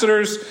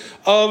ambassadors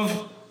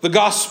of the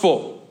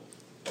gospel.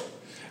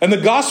 And the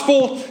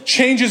gospel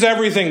changes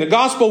everything. The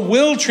gospel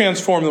will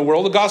transform the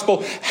world. The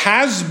gospel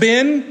has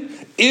been,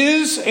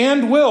 is,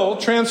 and will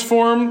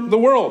transform the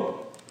world.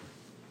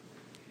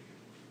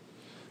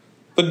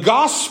 The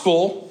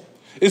gospel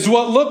is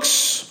what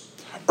looks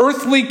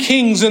earthly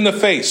kings in the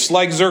face,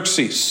 like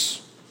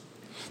Xerxes,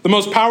 the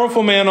most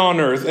powerful man on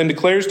earth, and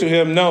declares to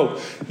him, no,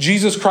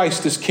 Jesus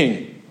Christ is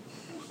king.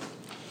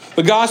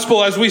 The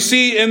gospel, as we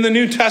see in the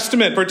New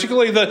Testament,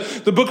 particularly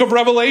the book of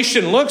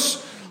Revelation,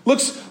 looks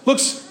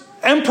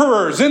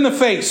emperors in the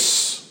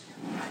face,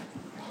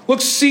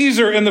 looks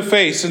Caesar in the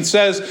face and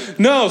says,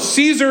 no,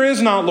 Caesar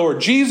is not Lord.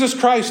 Jesus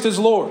Christ is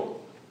Lord.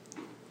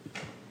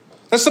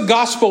 That's the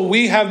gospel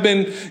we have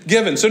been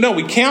given. So no,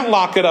 we can't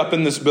lock it up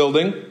in this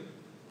building.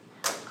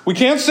 We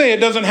can't say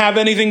it doesn't have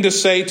anything to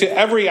say to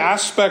every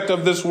aspect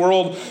of this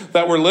world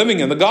that we're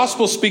living in. The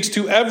gospel speaks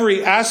to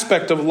every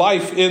aspect of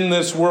life in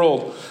this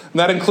world. And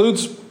that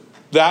includes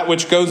that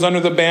which goes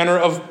under the banner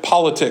of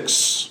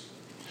politics.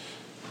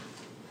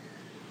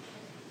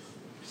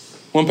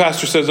 One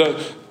pastor says,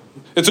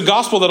 it's a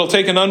gospel that'll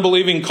take an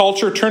unbelieving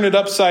culture, turn it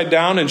upside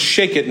down, and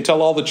shake it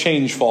until all the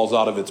change falls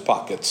out of its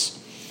pockets.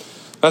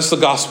 That's the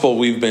gospel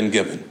we've been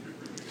given.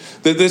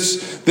 That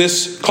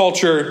this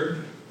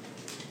culture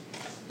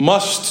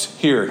must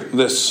hear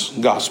this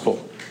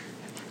gospel.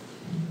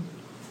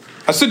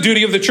 That's the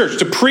duty of the church,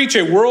 to preach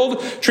a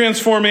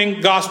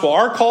world-transforming gospel.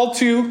 Our call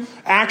to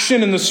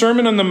action in the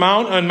Sermon on the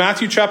Mount on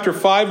Matthew chapter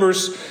 5,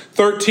 verse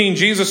 13,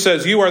 Jesus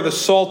says, you are the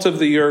salt of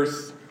the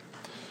earth.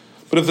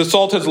 But if the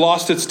salt has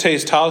lost its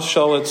taste, how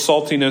shall its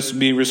saltiness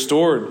be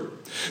restored?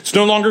 It's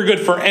no longer good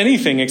for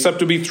anything except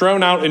to be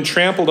thrown out and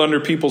trampled under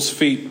people's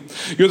feet.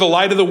 You're the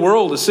light of the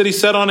world. A city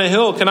set on a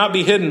hill cannot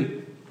be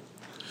hidden.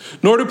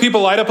 Nor do people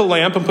light up a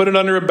lamp and put it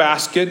under a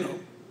basket,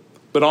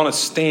 but on a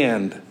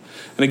stand.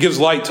 And it gives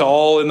light to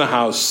all in the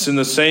house. In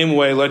the same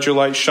way, let your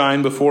light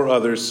shine before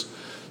others,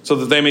 so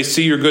that they may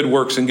see your good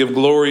works and give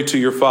glory to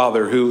your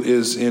Father who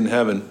is in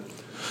heaven.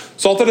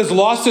 Salt that has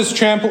lost its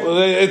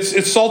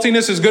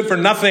saltiness is good for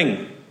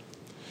nothing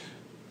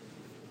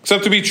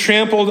except to be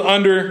trampled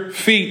under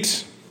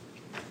feet.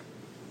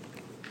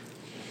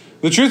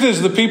 The truth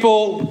is, the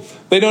people,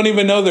 they don't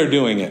even know they're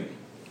doing it.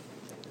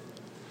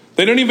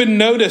 They don't even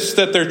notice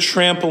that they're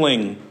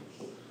trampling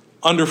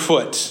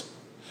underfoot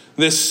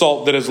this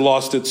salt that has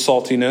lost its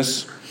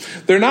saltiness.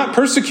 They're not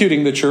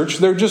persecuting the church.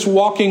 They're just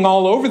walking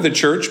all over the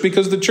church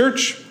because the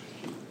church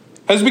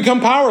has become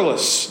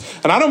powerless.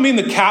 And I don't mean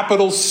the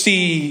capital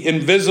C,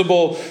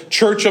 invisible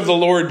church of the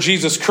Lord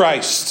Jesus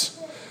Christ.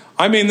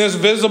 I mean this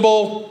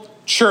visible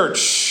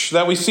church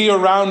that we see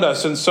around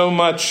us in so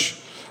much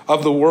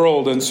of the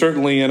world, and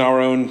certainly in our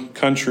own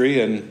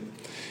country and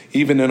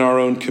even in our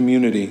own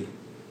community.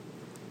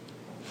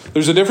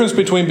 There's a difference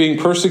between being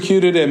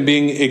persecuted and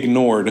being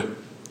ignored.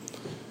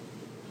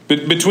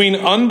 Between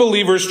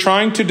unbelievers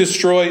trying to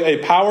destroy a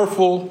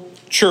powerful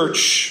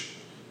church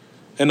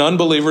and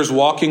unbelievers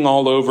walking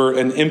all over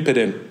an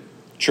impotent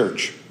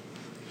church.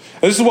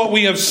 This is what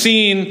we have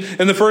seen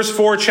in the first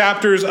 4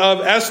 chapters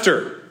of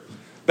Esther.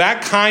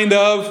 That kind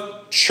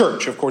of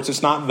church. Of course,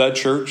 it's not the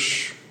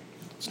church.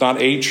 It's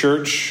not a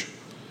church.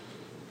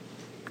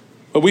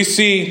 But we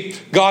see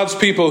God's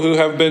people who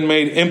have been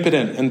made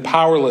impotent and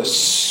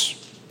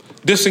powerless,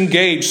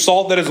 disengaged,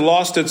 salt that has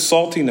lost its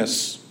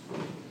saltiness.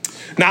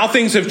 Now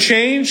things have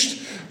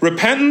changed.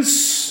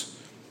 Repentance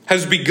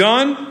has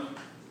begun.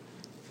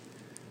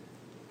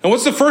 And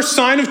what's the first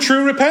sign of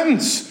true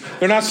repentance?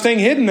 They're not staying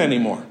hidden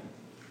anymore.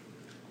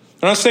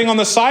 They're not staying on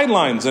the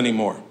sidelines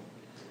anymore.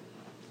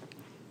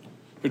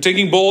 They're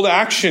taking bold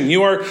action.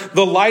 You are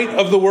the light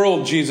of the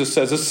world, Jesus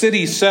says, a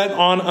city set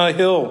on a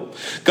hill.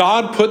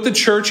 God put the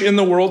church in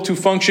the world to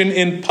function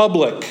in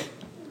public.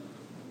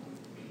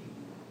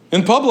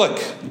 In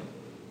public.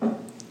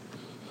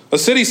 A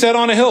city set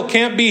on a hill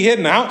can't be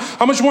hidden.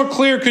 How much more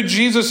clear could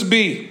Jesus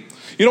be?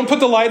 You don't put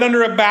the light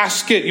under a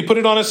basket. You put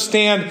it on a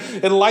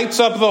stand. It lights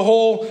up the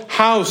whole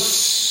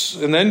house.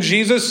 And then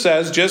Jesus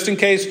says, just in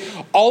case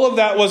all of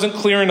that wasn't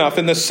clear enough,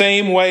 in the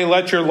same way,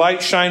 let your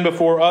light shine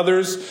before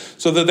others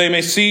so that they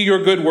may see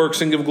your good works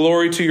and give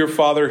glory to your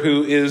Father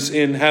who is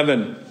in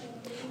heaven.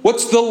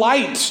 What's the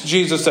light,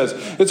 Jesus says?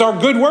 It's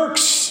our good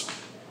works.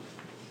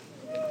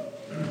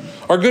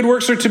 Our good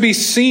works are to be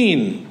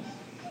seen.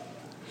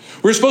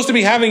 We're supposed to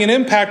be having an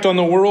impact on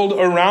the world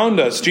around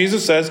us,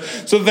 Jesus says,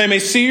 so that they may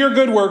see your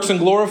good works and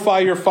glorify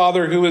your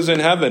Father who is in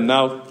heaven.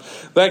 Now,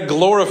 that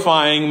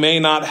glorifying may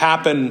not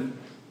happen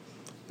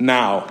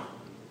now.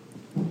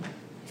 In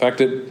fact,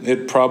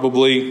 it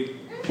probably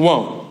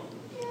won't.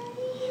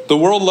 The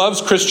world loves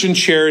Christian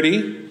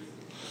charity.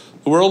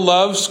 The world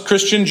loves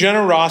Christian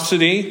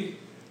generosity.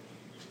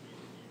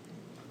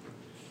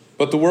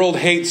 But the world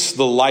hates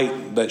the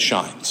light that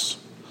shines.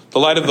 The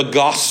light of the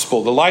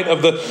gospel, the light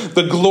of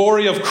the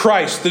glory of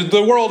Christ.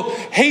 The world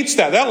hates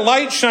that. That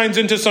light shines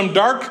into some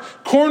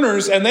dark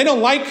corners, and they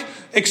don't like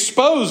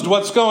exposed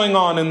what's going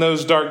on in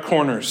those dark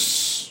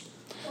corners.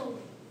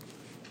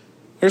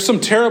 There's some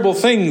terrible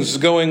things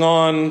going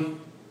on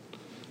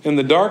in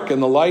the dark,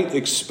 and the light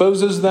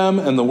exposes them,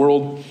 and the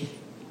world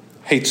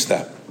hates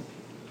that.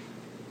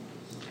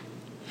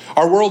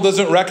 Our world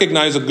doesn't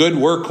recognize a good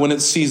work when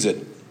it sees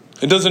it.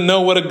 It doesn't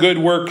know what a good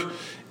work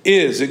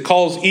is. It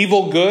calls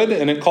evil good,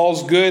 and it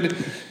calls good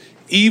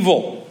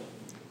evil.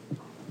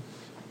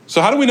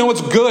 So how do we know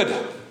what's good?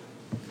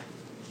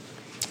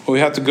 Well, we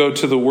have to go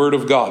to the Word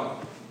of God.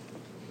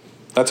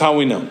 That's how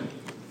we know.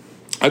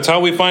 That's how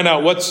we find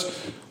out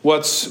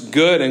what's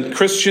good. And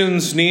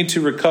Christians need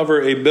to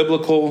recover a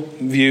biblical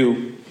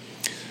view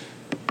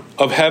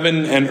of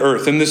heaven and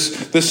earth. In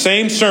this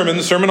same sermon,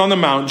 the Sermon on the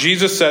Mount,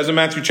 Jesus says in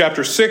Matthew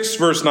chapter 6,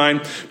 verse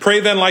 9, "Pray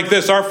then like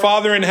this, Our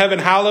Father in heaven,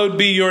 hallowed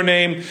be your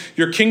name.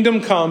 Your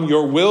kingdom come,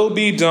 your will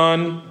be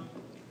done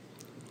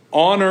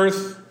on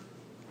earth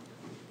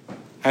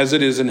as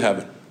it is in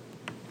heaven."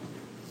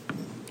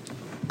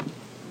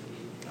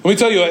 Let me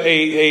tell you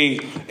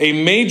a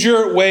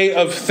major way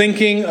of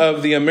thinking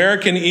of the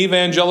American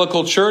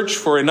evangelical church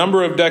for a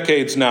number of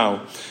decades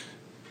now.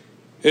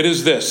 It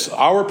is this.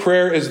 Our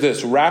prayer is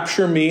this: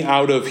 rapture me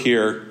out of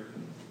here,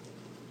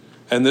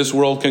 and this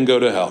world can go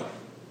to hell.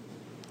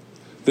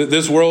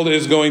 This world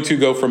is going to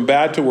go from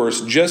bad to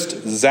worse.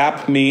 Just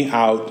zap me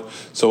out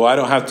so I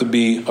don't have to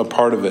be a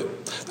part of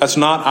it. That's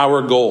not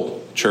our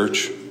goal,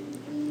 church.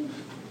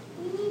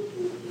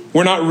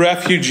 We're not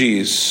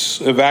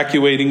refugees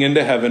evacuating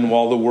into heaven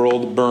while the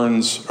world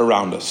burns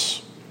around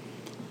us.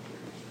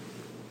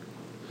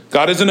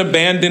 God isn't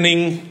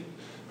abandoning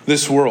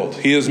this world.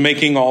 He is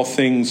making all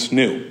things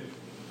new.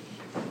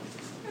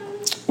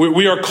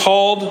 We are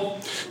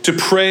called to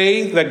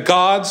pray that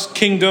God's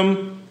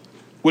kingdom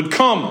would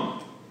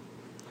come.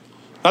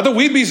 Not that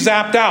we'd be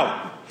zapped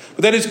out,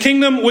 but that his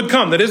kingdom would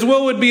come, that his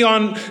will would be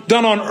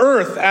done on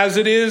earth as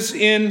it is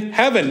in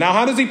heaven. Now,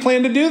 how does he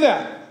plan to do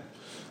that?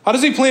 How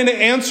does he plan to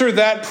answer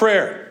that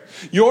prayer?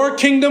 Your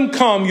kingdom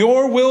come,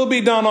 your will be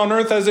done on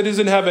earth as it is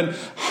in heaven.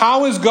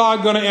 How is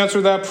God going to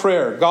answer that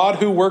prayer? God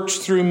who works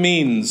through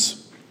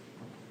means.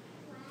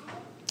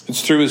 It's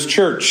through his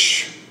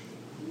church.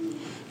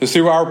 It's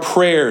through our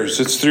prayers.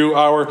 It's through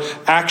our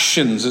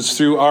actions. It's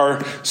through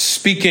our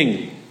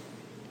speaking.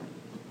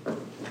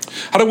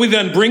 How do we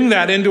then bring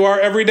that into our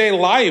everyday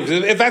lives?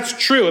 If that's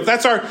true, if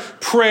that's our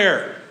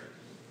prayer,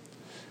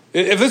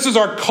 if this is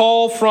our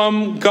call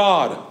from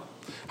God,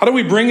 how do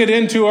we bring it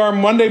into our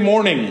Monday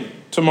morning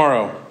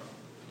tomorrow?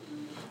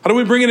 How do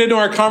we bring it into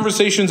our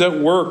conversations at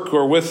work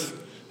or with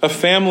a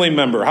family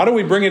member? How do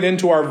we bring it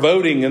into our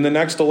voting in the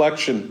next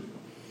election?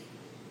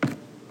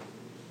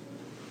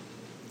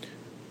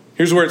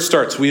 Here's where it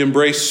starts. We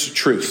embrace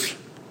truth.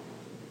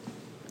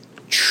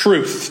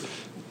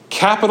 Truth.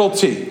 Capital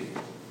T.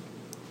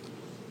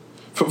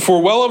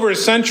 For well over a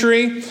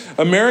century,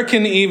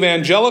 American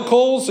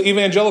evangelical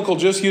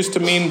just used to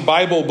mean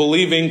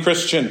Bible-believing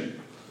Christian.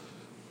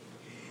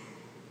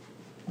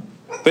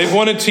 They've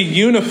wanted to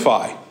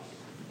unify.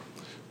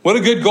 What a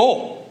good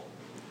goal.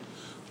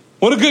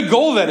 What a good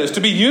goal that is,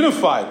 to be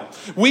unified.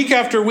 Week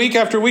after week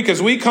after week,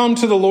 as we come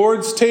to the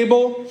Lord's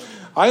table,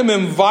 I am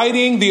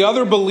inviting the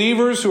other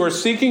believers who are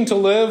seeking to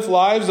live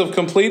lives of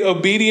complete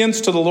obedience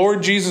to the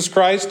Lord Jesus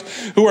Christ,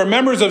 who are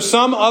members of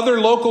some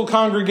other local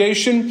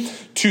congregation,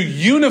 to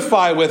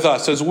unify with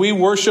us as we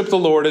worship the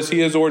Lord as he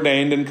has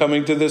ordained in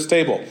coming to this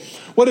table.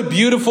 What a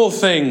beautiful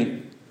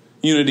thing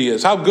unity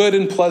is. How good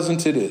and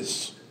pleasant it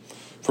is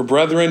for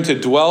brethren to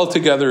dwell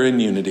together in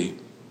unity.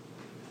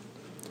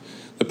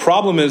 The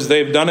problem is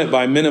they've done it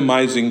by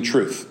minimizing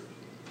truth.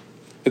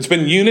 It's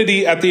been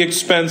unity at the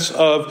expense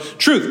of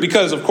truth,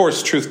 because, of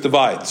course, truth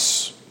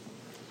divides.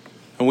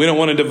 And we don't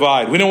want to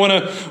divide. We don't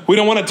want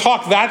to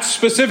talk that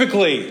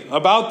specifically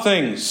about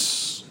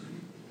things.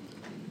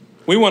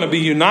 We want to be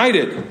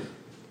united.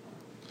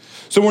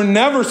 So we're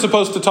never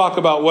supposed to talk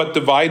about what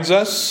divides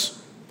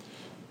us.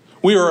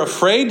 We are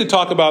afraid to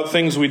talk about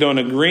things we don't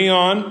agree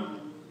on.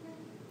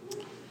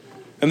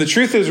 And the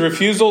truth is,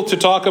 refusal to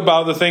talk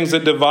about the things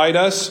that divide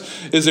us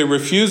is a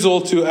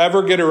refusal to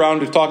ever get around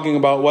to talking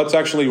about what's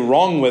actually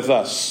wrong with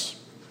us.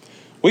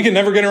 We can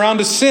never get around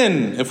to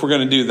sin if we're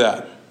going to do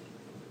that.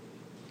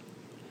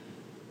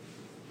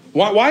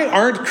 Why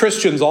aren't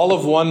Christians all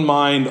of one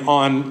mind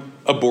on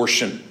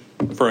abortion,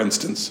 for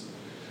instance?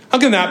 How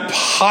can that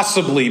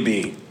possibly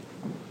be?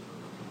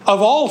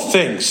 Of all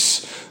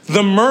things,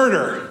 the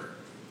murder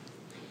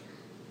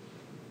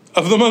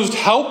of the most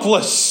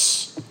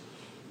helpless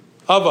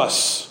of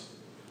us.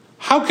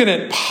 How can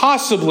it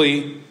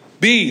possibly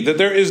be that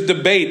there is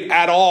debate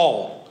at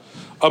all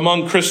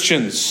among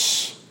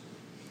Christians?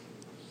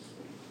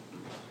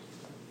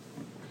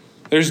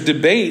 There's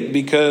debate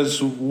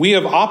because we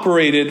have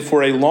operated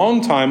for a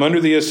long time under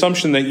the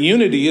assumption that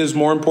unity is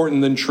more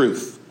important than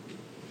truth.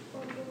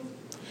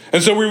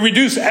 And so we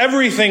reduce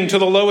everything to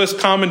the lowest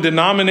common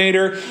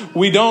denominator.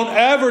 We don't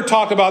ever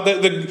talk about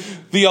that.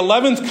 The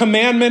 11th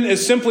commandment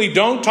is simply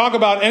don't talk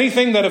about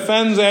anything that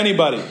offends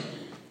anybody.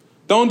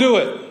 Don't do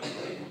it.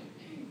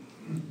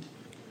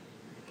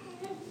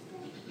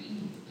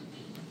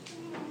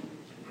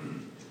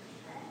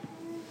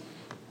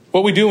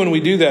 What we do when we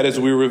do that is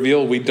we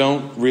reveal we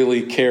don't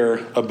really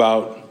care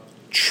about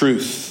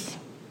truth.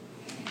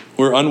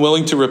 We're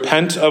unwilling to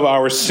repent of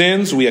our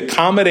sins. We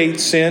accommodate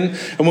sin.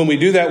 And when we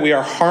do that, we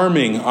are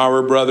harming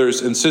our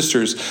brothers and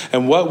sisters.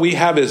 And what we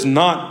have is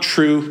not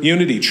true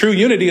unity. True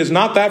unity is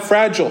not that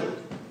fragile.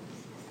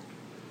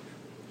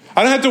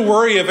 I don't have to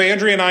worry if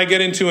Andrea and I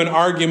get into an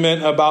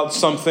argument about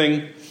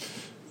something,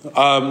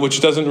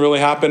 which doesn't really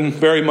happen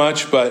very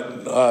much,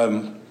 but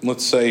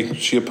let's say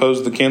she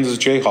opposed the Kansas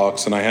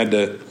Jayhawks and I had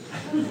to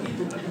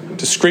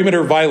scream at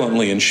her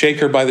violently and shake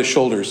her by the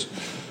shoulders.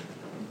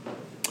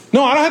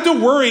 No, I don't have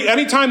to worry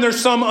anytime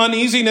there's some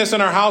uneasiness in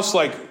our house,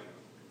 like,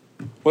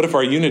 what if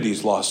our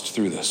unity's lost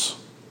through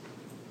this?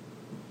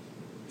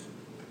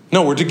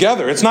 No, we're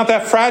together. It's not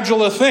that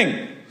fragile a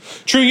thing.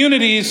 True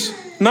unity's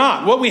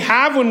not. What we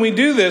have when we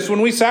do this, when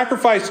we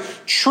sacrifice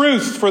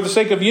truth for the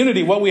sake of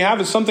unity, what we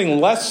have is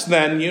something less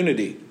than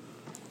unity.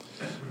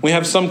 We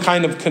have some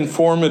kind of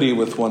conformity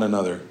with one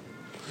another.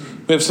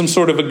 We have some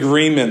sort of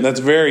agreement that's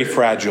very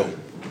fragile.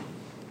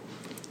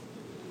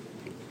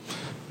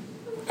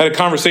 I had a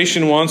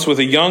conversation once with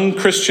a young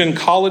Christian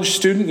college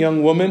student,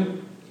 young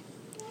woman.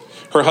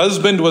 Her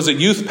husband was a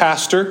youth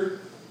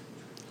pastor.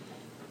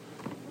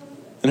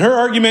 And her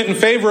argument in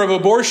favor of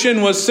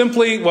abortion was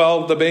simply,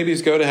 well, the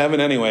babies go to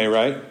heaven anyway,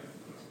 right?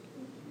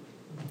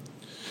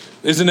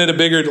 Isn't it a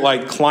bigger,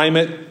 like,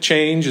 climate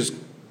change is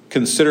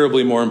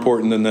considerably more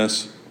important than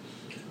this?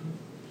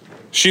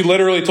 She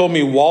literally told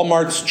me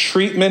Walmart's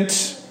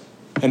treatment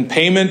and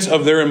payment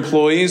of their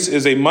employees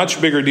is a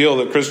much bigger deal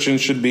that Christians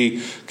should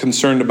be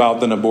concerned about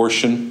than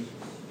abortion.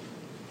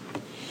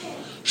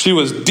 She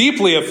was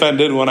deeply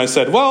offended when I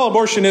said, well,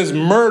 abortion is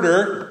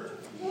murder,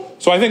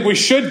 so I think we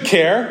should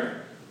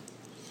care.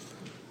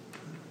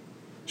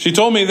 She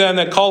told me then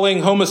that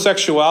calling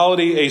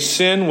homosexuality a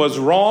sin was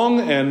wrong,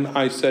 and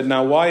I said,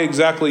 now why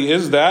exactly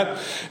is that?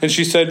 And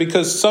she said,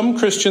 because some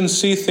Christians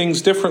see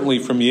things differently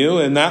from you,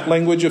 and that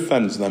language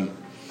offends them.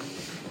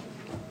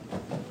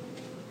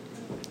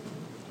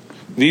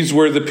 These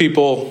were the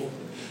people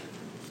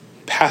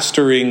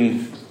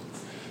pastoring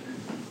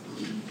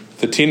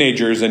the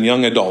teenagers and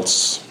young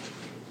adults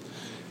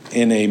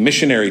in a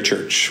missionary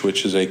church,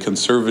 which is a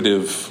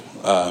conservative,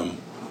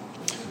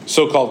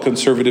 so-called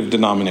conservative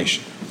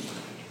denomination.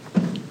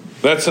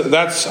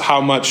 That's how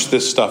much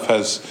this stuff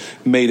has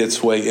made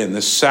its way in.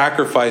 The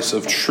sacrifice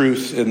of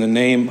truth in the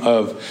name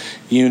of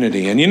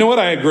unity. And you know what?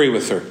 I agree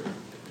with her.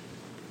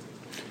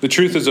 The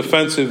truth is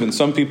offensive, and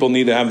some people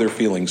need to have their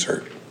feelings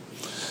hurt.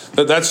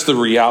 That's the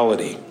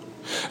reality.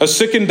 A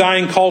sick and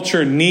dying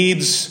culture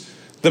needs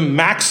the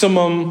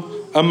maximum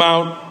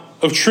amount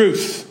of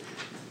truth.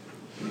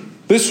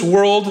 This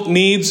world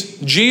needs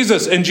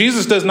Jesus, and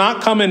Jesus does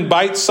not come in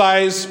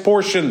bite-sized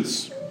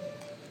portions.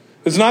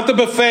 It's not the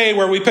buffet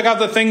where we pick out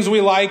the things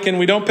we like and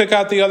we don't pick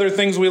out the other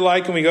things we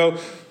like and we go,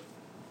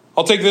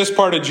 I'll take this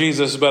part of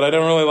Jesus, but I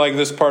don't really like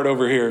this part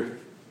over here.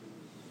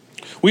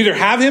 We either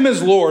have him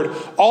as Lord,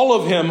 all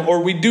of him,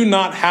 or we do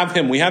not have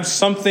him. We have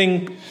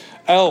something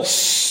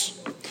else.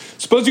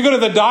 Suppose you go to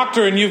the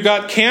doctor and you've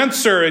got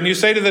cancer and you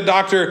say to the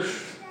doctor,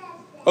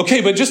 okay,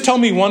 but just tell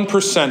me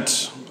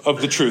 1% of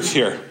the truth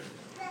here.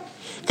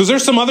 Because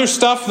there's some other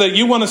stuff that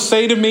you want to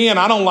say to me and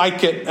I don't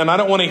like it and I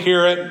don't want to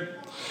hear it.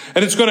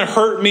 And it's going to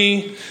hurt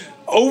me.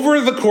 Over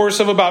the course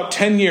of about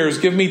 10 years,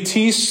 give me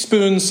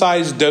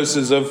teaspoon-sized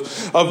doses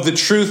of the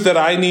truth that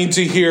I need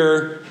to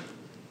hear.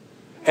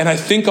 And I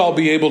think I'll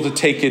be able to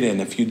take it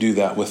in if you do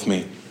that with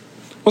me.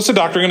 What's the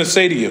doctor going to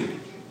say to you?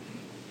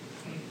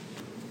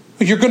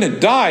 You're going to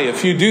die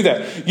if you do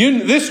that.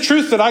 This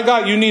truth that I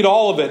got, you need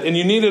all of it. And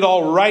you need it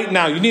all right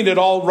now. You need it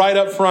all right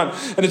up front.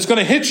 And it's going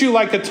to hit you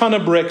like a ton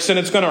of bricks. And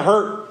it's going to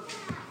hurt.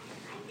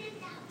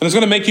 And it's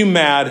going to make you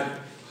mad.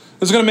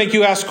 It's going to make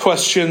you ask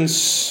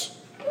questions.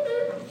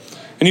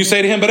 And you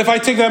say to him, but if I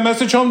take that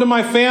message home to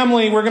my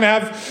family, we're going to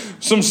have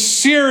some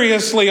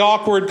seriously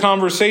awkward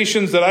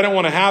conversations that I don't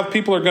want to have.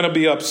 People are going to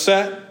be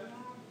upset.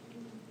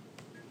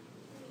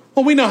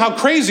 Well, we know how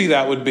crazy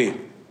that would be.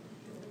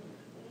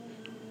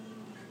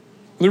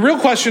 The real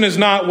question is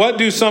not, what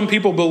do some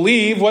people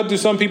believe? What do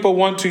some people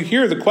want to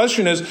hear? The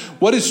question is,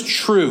 what is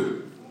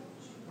true?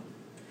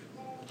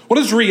 What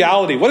is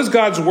reality? What does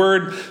God's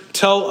word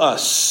tell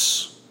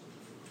us?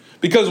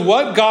 Because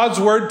what God's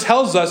word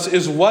tells us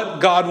is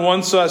what God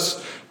wants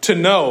us to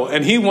know.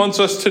 And he wants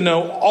us to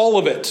know all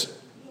of it.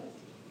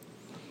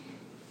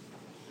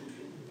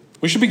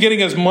 We should be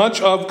getting as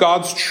much of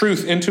God's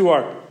truth into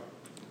our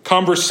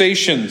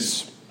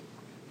conversations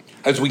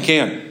as we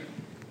can.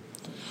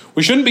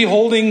 We shouldn't be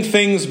holding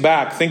things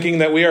back, thinking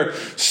that we are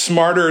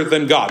smarter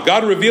than God.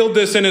 God revealed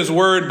this in his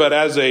word, but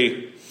as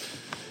a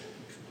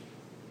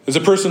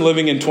person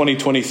living in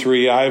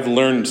 2023, I've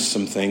learned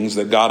some things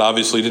that God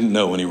obviously didn't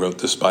know when he wrote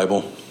this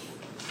Bible.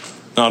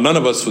 Now, none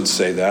of us would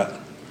say that.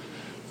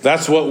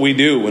 That's what we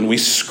do when we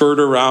skirt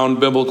around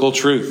biblical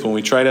truth, when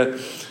we try to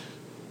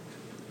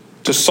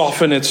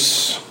soften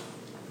its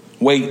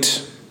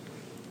weight.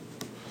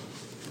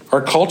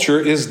 Our culture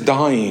is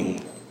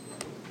dying.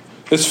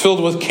 It's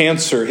filled with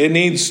cancer. It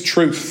needs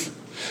truth.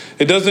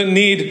 It doesn't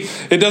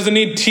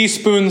need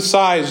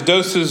teaspoon-sized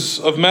doses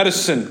of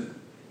medicine.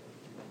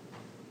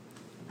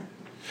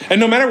 And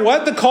no matter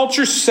what the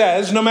culture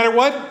says, no matter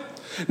what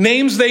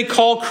names they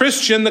call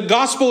Christian, the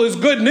gospel is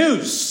good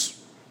news.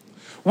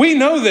 We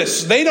know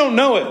this. They don't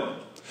know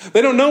it.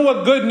 They don't know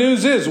what good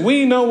news is.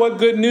 We know what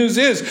good news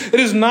is. It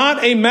is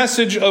not a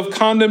message of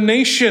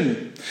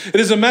condemnation. It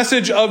is a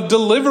message of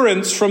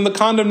deliverance from the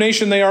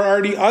condemnation they are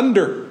already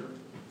under.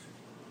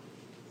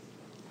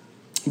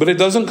 But it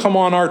doesn't come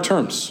on our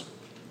terms.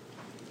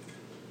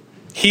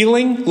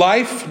 Healing,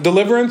 life,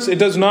 deliverance, it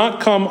does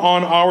not come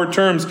on our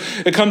terms.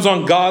 It comes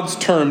on God's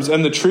terms.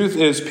 And the truth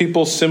is,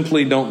 people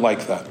simply don't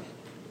like that.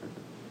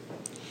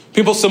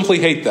 People simply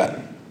hate that.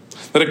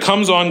 That it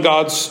comes on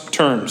God's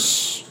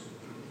terms.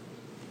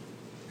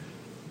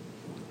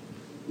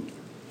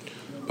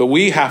 But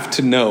we have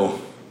to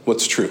know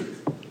what's true.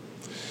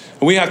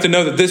 And we have to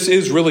know that this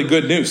is really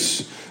good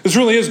news. This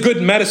really is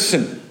good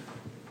medicine.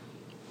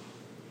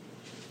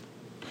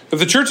 If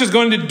the church is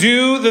going to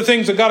do the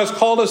things that God has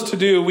called us to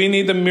do, we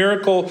need the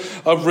miracle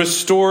of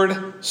restored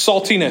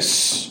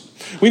saltiness.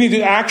 We need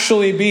to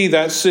actually be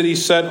that city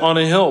set on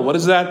a hill. What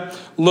does that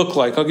look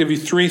like? I'll give you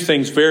three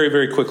things very,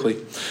 very quickly.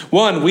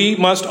 One, we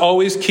must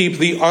always keep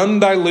the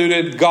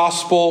undiluted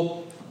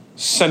gospel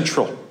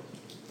central.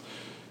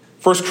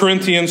 1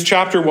 Corinthians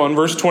chapter 1,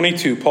 verse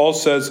 22, Paul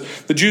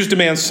says, the Jews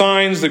demand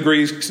signs, the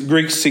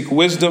Greeks seek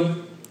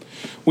wisdom.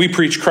 We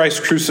preach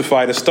Christ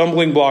crucified, a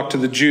stumbling block to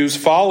the Jews,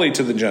 folly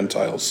to the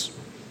Gentiles.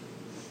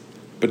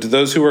 But to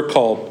those who are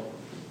called,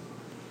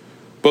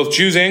 both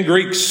Jews and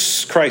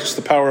Greeks, Christ,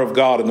 the power of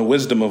God and the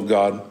wisdom of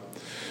God.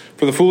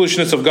 For the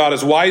foolishness of God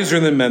is wiser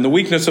than men. The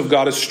weakness of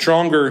God is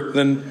stronger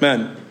than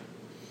men.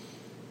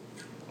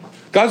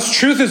 God's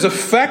truth is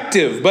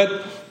effective,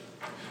 but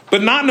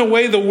not in a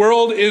way the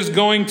world is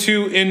going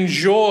to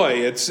enjoy.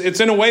 It's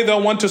in a way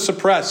they'll want to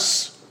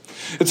suppress.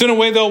 It's in a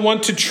way they'll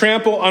want to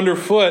trample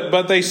underfoot,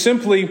 but they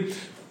simply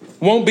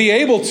won't be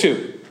able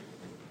to.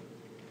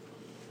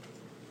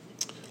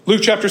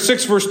 Luke chapter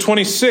 6, verse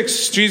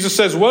 26, Jesus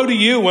says, woe to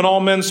you when all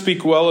men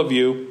speak well of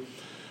you,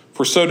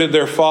 for so did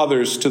their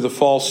fathers to the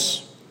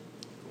false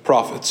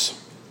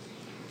prophets.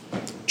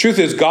 Truth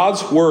is,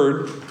 God's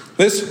word,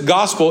 this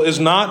gospel is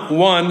not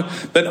one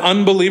that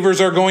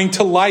unbelievers are going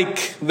to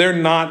like. They're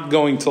not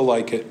going to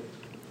like it.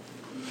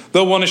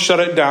 They'll want to shut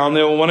it down.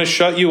 They will want to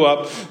shut you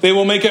up. They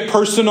will make it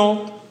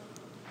personal.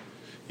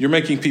 You're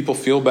making people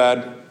feel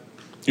bad.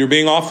 You're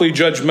being awfully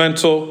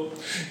judgmental.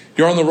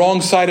 You're on the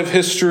wrong side of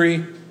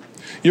history.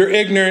 You're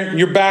ignorant.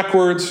 You're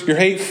backwards. You're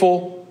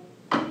hateful.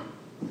 But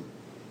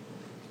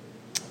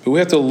we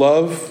have to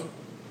love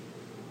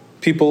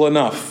people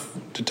enough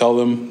to tell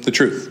them the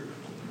truth.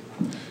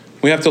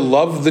 We have to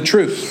love the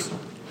truth.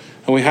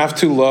 And we have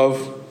to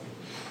love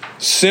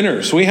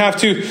sinners. We have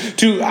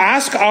to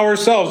ask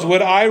ourselves,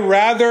 would I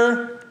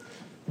rather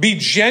be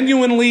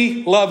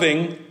genuinely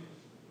loving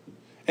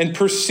and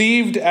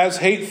perceived as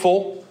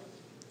hateful,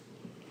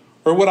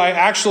 or would I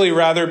actually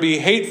rather be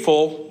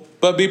hateful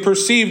but be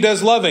perceived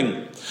as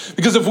loving?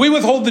 Because if we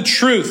withhold the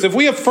truth, if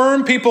we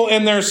affirm people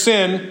in their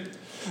sin,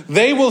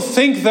 they will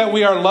think that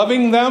we are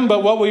loving them,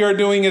 but what we are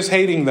doing is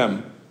hating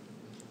them.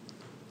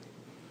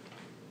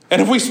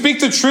 And if we speak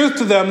the truth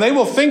to them, they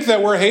will think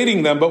that we're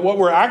hating them, but what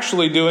we're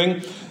actually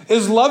doing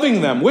is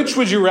loving them. Which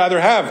would you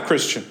rather have,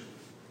 Christian?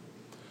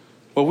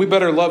 Well, we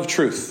better love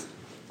truth.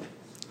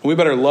 We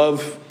better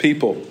love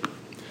people.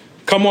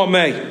 Come what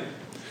may.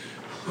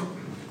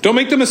 Don't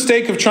make the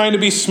mistake of trying to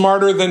be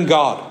smarter than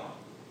God.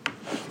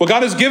 What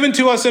God has given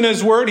to us in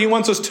His Word, He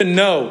wants us to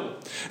know.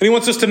 And He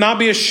wants us to not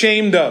be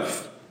ashamed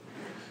of.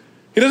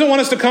 He doesn't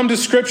want us to come to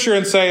Scripture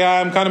and say,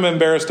 I'm kind of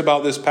embarrassed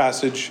about this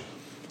passage.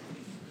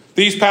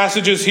 These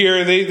passages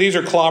here, these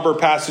are clobber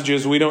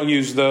passages. We don't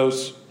use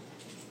those.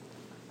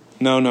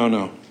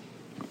 No.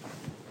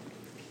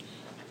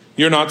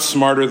 You're not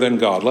smarter than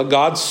God. Let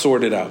God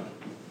sort it out.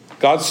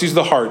 God sees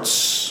the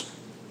hearts.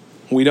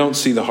 We don't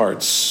see the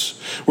hearts.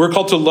 We're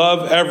called to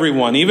love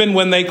everyone, even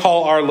when they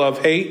call our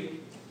love hate.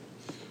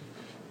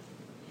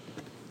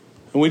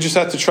 And we just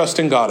have to trust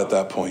in God at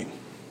that point.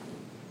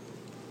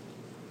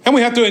 And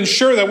we have to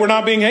ensure that we're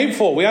not being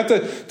hateful. We have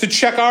to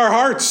check our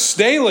hearts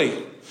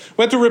daily.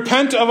 We have to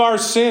repent of our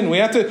sin. We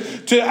have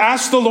to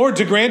ask the Lord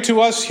to grant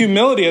to us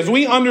humility. As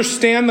we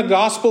understand the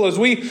gospel, as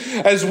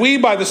we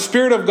by the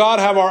Spirit of God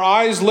have our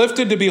eyes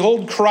lifted to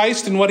behold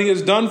Christ and what He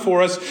has done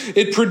for us,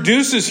 it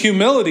produces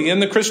humility in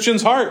the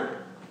Christian's heart.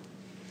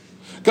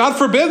 God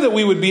forbid that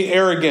we would be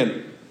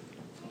arrogant.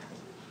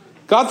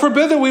 God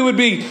forbid that we would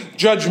be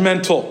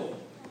judgmental.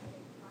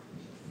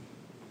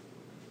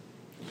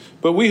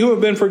 But we who have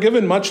been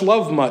forgiven much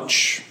love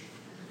much.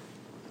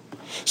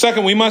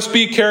 Second, we must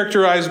be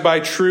characterized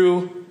by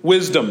true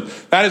wisdom.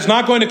 That is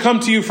not going to come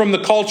to you from the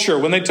culture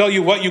when they tell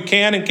you what you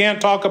can and can't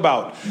talk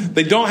about.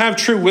 They don't have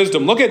true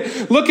wisdom. Look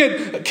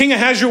at King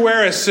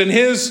Ahasuerus and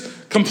his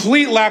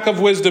complete lack of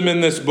wisdom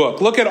in this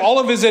book. Look at all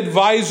of his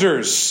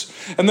advisors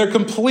and their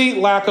complete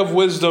lack of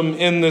wisdom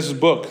in this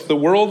book. The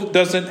world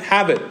doesn't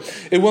have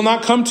it. It will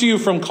not come to you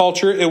from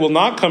culture. It will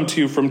not come to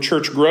you from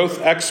church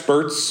growth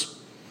experts.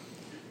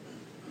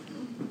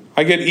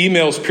 I get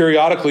emails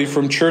periodically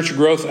from church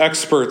growth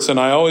experts, and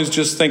I always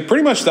just think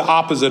pretty much the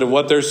opposite of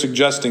what they're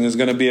suggesting is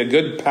going to be a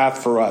good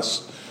path for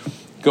us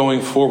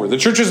going forward. The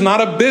church is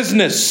not a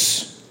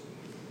business.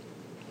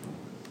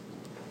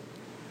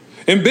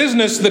 In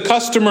business, the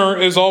customer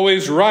is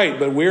always right,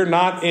 but we're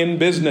not in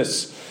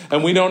business,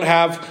 and we don't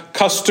have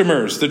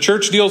customers. The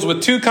church deals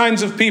with two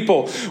kinds of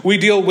people. We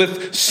deal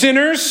with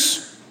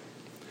sinners,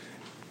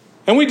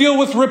 and we deal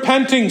with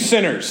repenting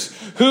sinners,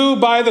 who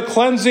by the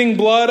cleansing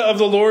blood of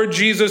the Lord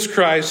Jesus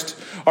Christ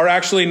are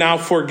actually now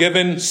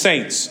forgiven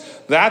saints.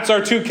 That's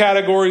our two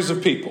categories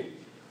of people.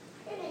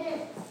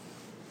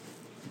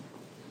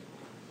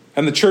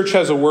 And the church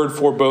has a word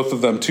for both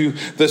of them. To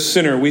the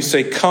sinner, we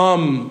say,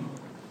 come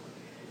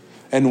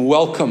and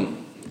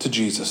welcome to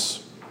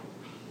Jesus.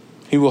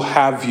 He will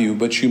have you,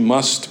 but you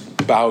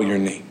must bow your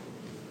knee.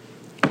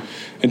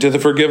 And to the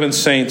forgiven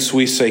saints,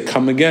 we say,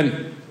 come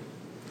again.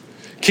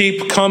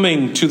 Keep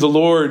coming to the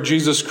Lord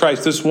Jesus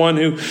Christ, this one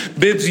who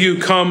bids you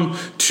come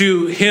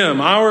to him.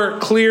 Our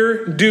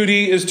clear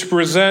duty is to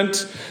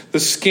present the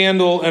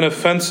scandal and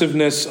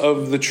offensiveness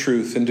of the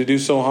truth, and to do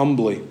so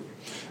humbly,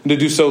 and to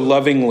do so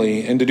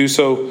lovingly, and to do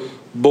so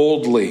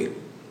boldly.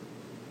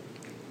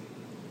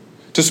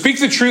 To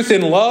speak the truth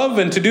in love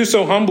and to do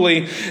so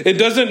humbly, it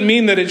doesn't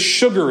mean that it's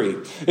sugary.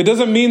 It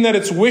doesn't mean that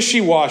it's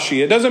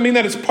wishy-washy. It doesn't mean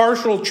that it's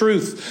partial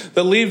truth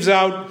that leaves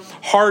out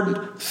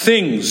hard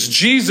things.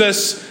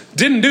 Jesus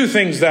didn't do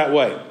things that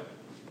way.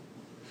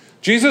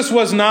 Jesus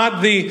was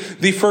not the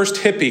first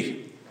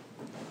hippie.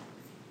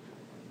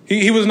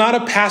 He was not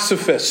a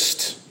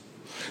pacifist.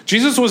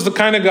 Jesus was the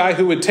kind of guy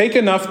who would take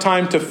enough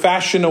time to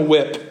fashion a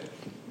whip.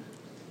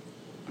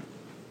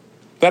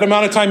 That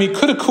amount of time he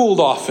could have cooled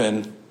off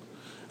in.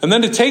 And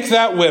then to take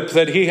that whip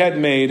that he had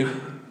made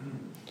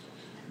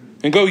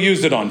and go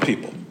use it on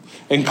people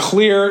and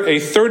clear a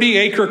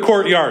 30-acre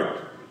courtyard.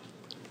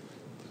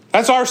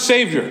 That's our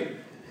Savior.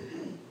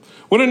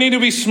 We don't need to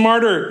be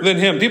smarter than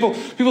him.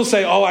 People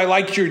say, oh, I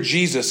like your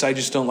Jesus. I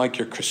just don't like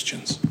your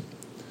Christians.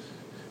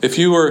 If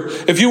you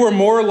were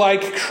more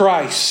like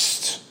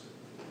Christ,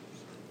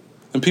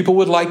 then people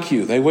would like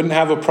you. They wouldn't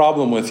have a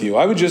problem with you.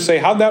 I would just say,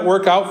 how'd that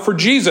work out for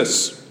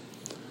Jesus?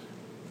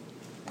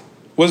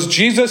 Was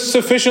Jesus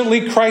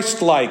sufficiently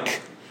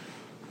Christ-like?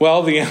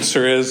 Well, the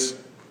answer is,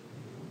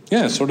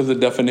 yeah, sort of the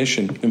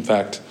definition, in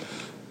fact.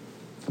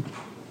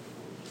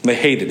 They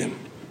hated him.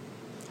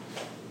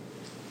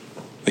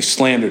 They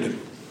slandered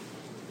him.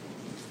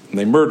 And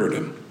they murdered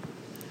him.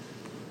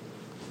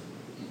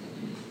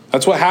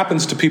 That's what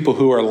happens to people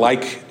who are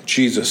like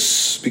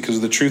Jesus,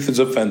 because the truth is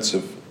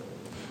offensive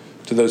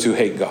to those who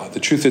hate God. The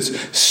truth is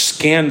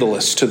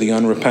scandalous to the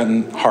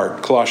unrepentant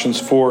heart. Colossians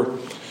 4,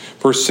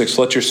 verse 6,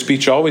 let your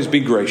speech always be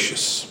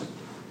gracious,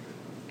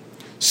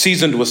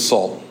 seasoned with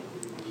salt,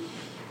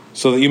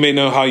 so that you may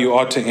know how you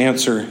ought to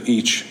answer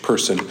each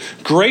person.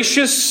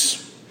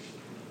 Gracious,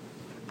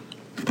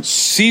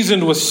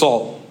 seasoned with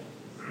salt.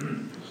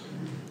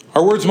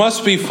 Our words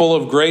must be full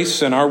of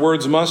grace, and our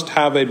words must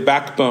have a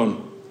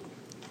backbone.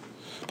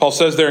 Paul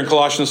says there in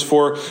Colossians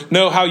 4,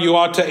 know how you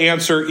ought to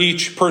answer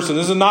each person.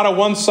 This is not a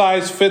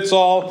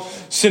one-size-fits-all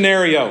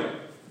scenario.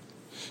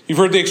 You've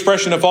heard the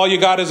expression, if all you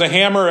got is a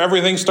hammer,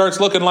 everything starts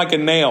looking like a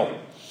nail.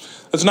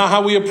 That's not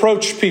how we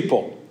approach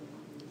people.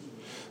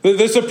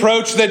 This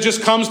approach that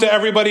just comes to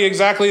everybody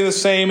exactly the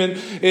same,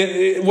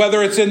 and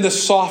whether it's in the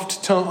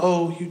soft tone,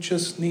 oh, you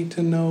just need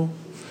to know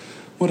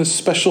what a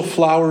special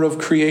flower of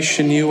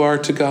creation you are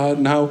to God,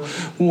 and how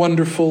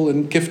wonderful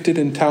and gifted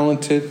and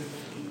talented.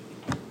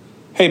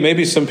 Hey,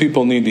 maybe some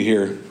people need to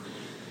hear,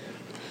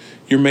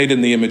 you're made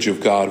in the image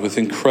of God with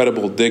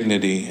incredible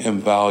dignity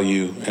and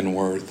value and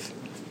worth.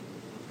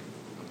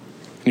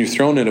 And you're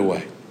throwing it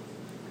away.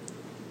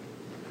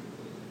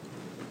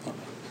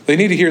 They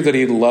need to hear that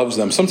he loves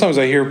them. Sometimes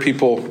I hear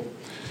people,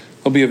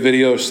 there'll be a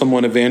video of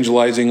someone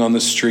evangelizing on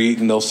the street,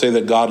 and they'll say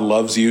that God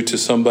loves you to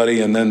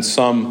somebody, and then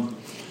some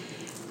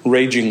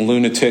raging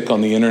lunatic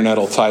on the internet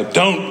will type,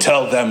 don't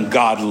tell them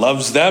God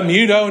loves them.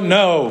 You don't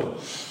know.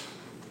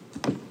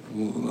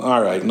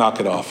 All right, knock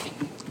it off.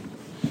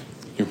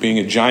 You're being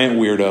a giant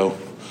weirdo.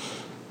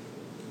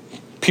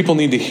 People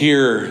need to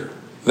hear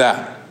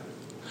that.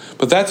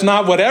 But that's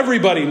not what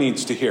everybody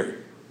needs to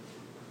hear.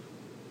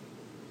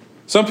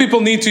 Some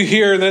people need to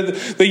hear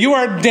that you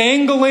are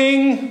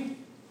dangling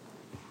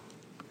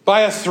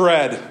by a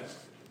thread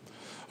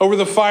over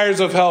the fires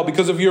of hell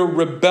because of your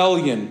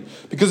rebellion,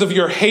 because of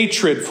your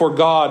hatred for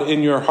God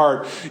in your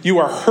heart. You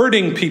are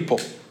hurting people.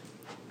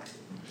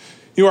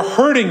 You are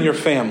hurting your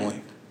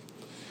family.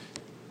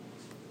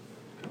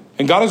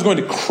 And God is going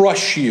to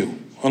crush you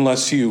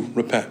unless you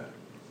repent.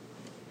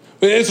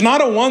 It's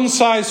not a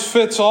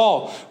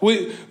one-size-fits-all.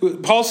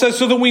 Paul says,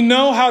 so that we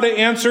know how to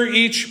answer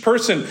each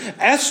person.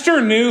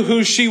 Esther knew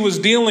who she was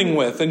dealing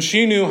with, and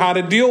she knew how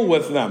to deal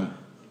with them.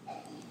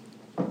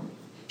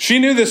 She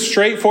knew this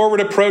straightforward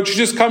approach. You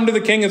just come to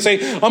the king and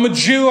say, I'm a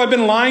Jew. I've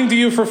been lying to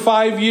you for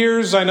 5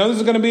 years. I know this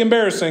is going to be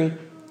embarrassing.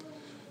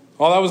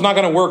 Well, that was not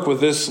going to work with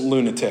this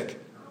lunatic.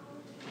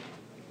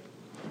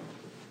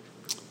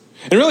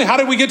 And really, how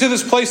did we get to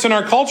this place in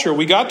our culture?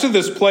 We got to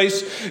this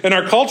place in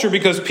our culture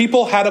because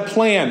people had a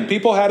plan.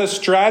 People had a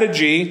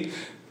strategy,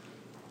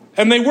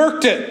 and they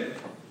worked it.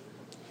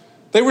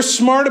 They were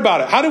smart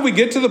about it. How did we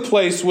get to the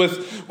place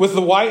with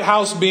the White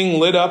House being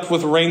lit up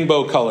with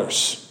rainbow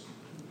colors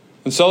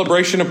in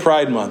celebration of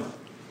Pride Month?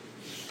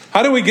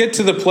 How do we get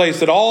to the place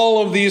that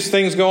all of these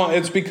things go on?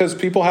 It's because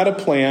people had a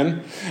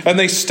plan, and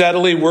they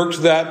steadily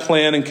worked that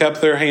plan and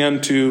kept their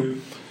hand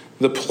to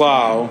the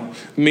plow.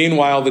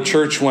 Meanwhile, the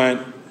church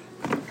went,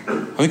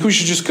 I think we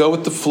should just go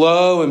with the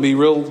flow and be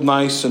real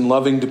nice and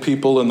loving to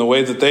people in the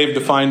way that they've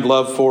defined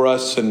love for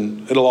us,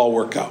 and it'll all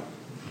work out.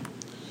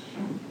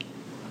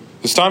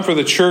 It's time for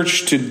the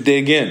church to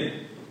dig in.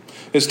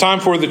 It's time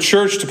for the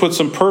church to put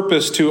some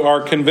purpose to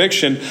our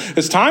conviction.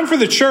 It's time for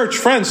the church,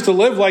 friends, to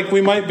live like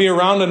we might be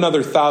around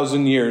another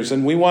 1,000 years.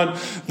 And we want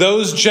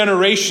those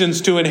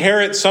generations to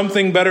inherit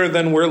something better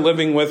than we're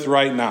living with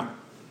right now.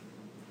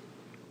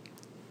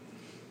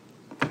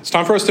 It's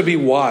time for us to be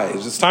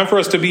wise. It's time for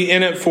us to be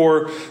in it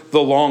for the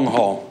long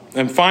haul.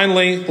 And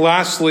finally,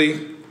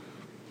 lastly,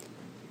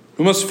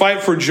 we must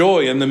fight for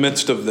joy in the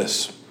midst of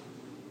this.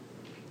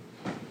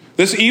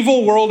 This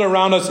evil world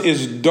around us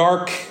is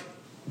dark.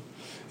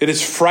 It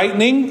is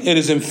frightening. It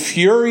is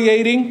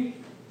infuriating.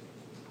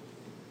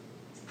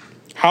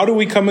 How do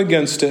we come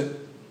against it?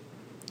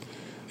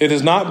 It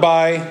is not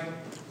by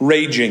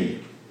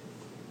raging.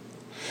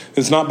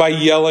 It's not by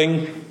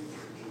yelling.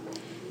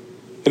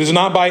 It is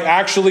not by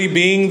actually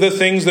being the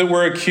things that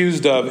we're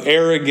accused of,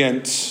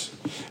 arrogant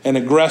and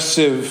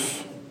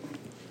aggressive.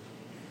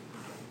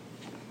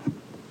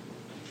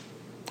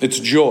 It's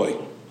joy.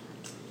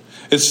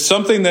 It's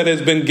something that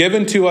has been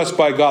given to us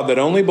by God that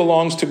only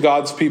belongs to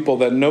God's people,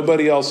 that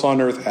nobody else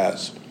on earth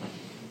has.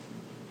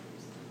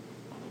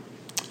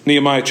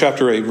 Nehemiah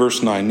chapter 8,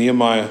 verse 9.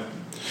 Nehemiah,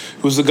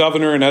 who was the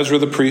governor, and Ezra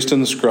the priest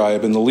and the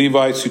scribe, and the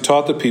Levites who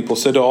taught the people,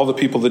 said to all the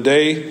people, the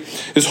day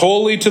is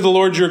holy to the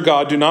Lord your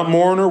God. Do not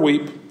mourn or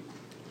weep.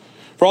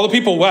 For all the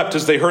people wept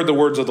as they heard the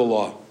words of the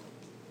law.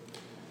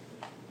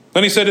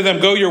 Then he said to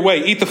them, go your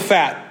way, eat the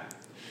fat,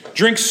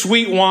 drink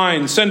sweet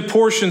wine, send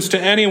portions to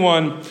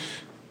anyone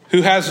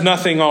who has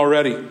nothing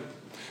already.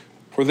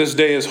 For this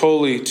day is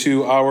holy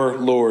to our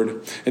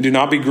Lord. And do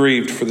not be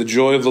grieved, for the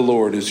joy of the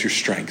Lord is your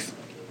strength.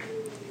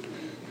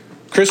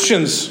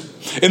 Christians,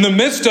 in the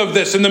midst of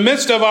this, in the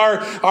midst of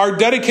our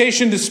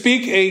dedication to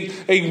speak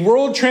a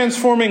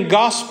world-transforming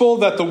gospel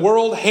that the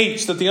world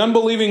hates, that the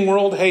unbelieving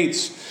world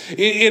hates,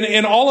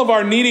 in all of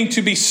our needing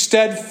to be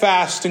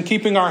steadfast and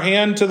keeping our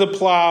hand to the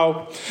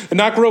plow and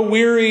not grow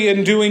weary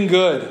in doing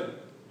good,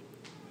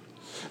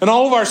 and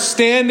all of our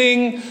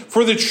standing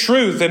for the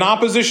truth in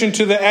opposition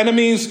to the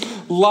enemy's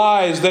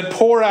lies that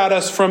pour at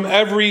us from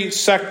every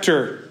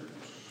sector.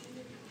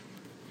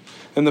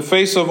 In the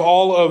face of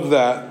all of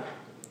that,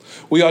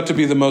 we ought to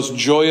be the most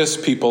joyous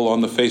people on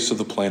the face of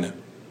the planet.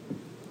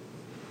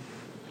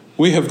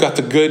 We have got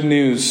the good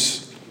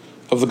news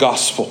of the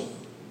gospel.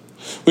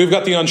 We've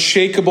got the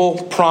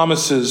unshakable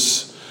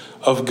promises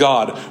of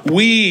God.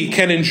 We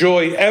can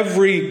enjoy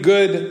every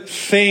good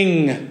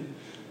thing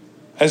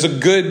as a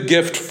good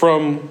gift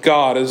from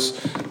God. As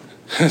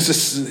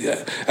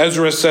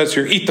Ezra says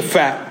here, eat the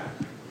fat,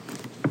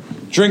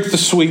 drink the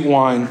sweet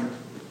wine,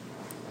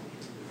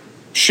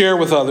 share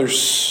with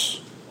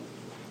others.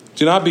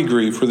 Do not be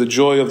grieved, for the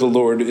joy of the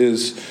Lord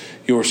is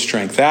your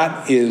strength.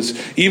 That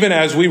is, even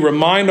as we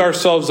remind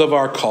ourselves of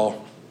our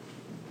call,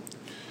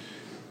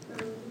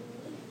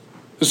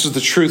 this is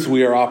the truth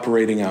we are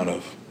operating out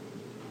of.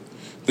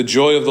 The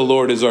joy of the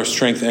Lord is our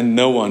strength, and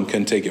no one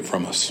can take it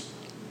from us.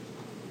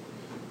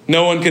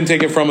 No one can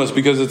take it from us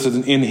because it's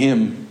in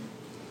Him.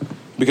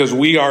 Because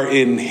we are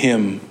in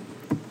Him.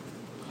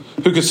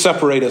 Who could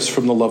separate us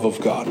from the love of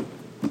God?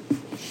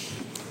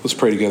 Let's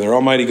pray together.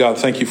 Almighty God,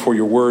 thank you for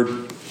your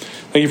word.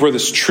 Thank you for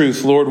this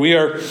truth, Lord. We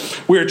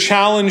are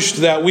challenged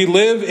that we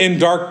live in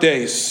dark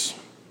days.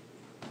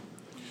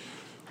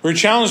 We're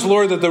challenged,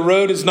 Lord, that the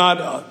road is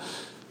not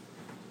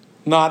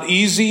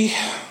easy,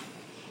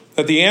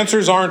 that the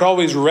answers aren't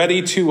always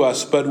ready to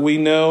us, but we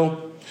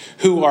know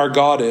who our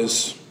God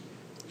is.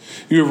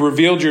 You have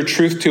revealed your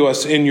truth to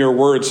us in your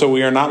word, so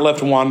we are not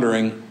left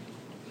wandering.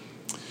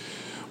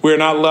 We are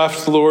not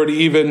left, Lord,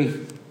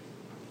 even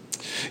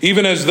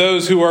as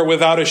those who are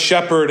without a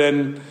shepherd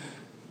and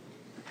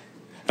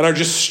are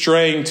just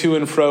straying to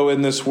and fro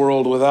in this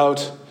world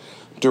without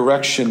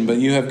direction. But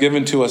you have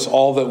given to us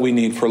all that we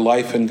need for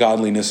life and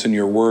godliness in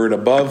your word.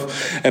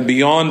 Above and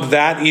beyond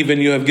that, even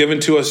you have given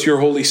to us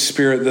your Holy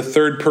Spirit, the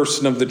third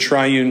person of the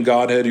triune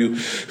Godhead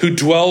who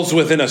dwells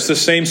within us, the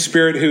same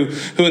Spirit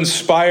who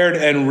inspired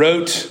and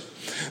wrote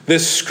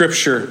this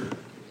scripture,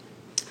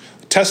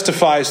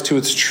 testifies to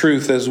its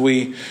truth as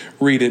we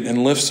read it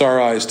and lifts our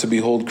eyes to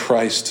behold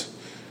Christ,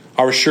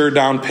 our sure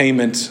down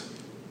payment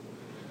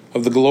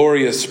of the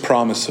glorious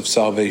promise of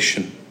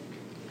salvation.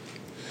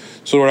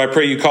 So Lord, I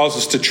pray you cause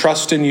us to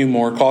trust in you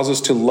more, cause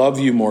us to love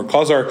you more,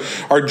 cause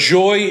our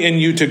joy in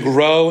you to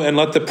grow, and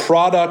let the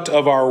product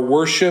of our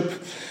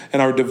worship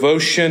and our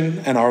devotion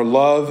and our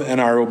love and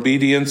our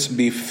obedience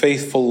be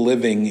faithful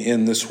living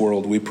in this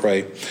world, we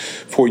pray.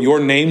 For your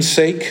name's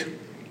sake,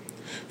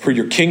 for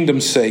your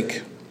kingdom's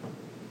sake,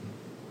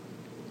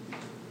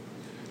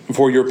 and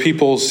for your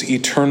people's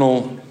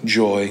eternal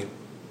joy,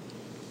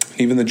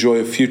 even the joy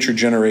of future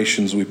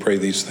generations, we pray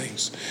these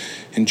things.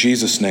 In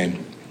Jesus'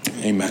 name,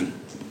 amen.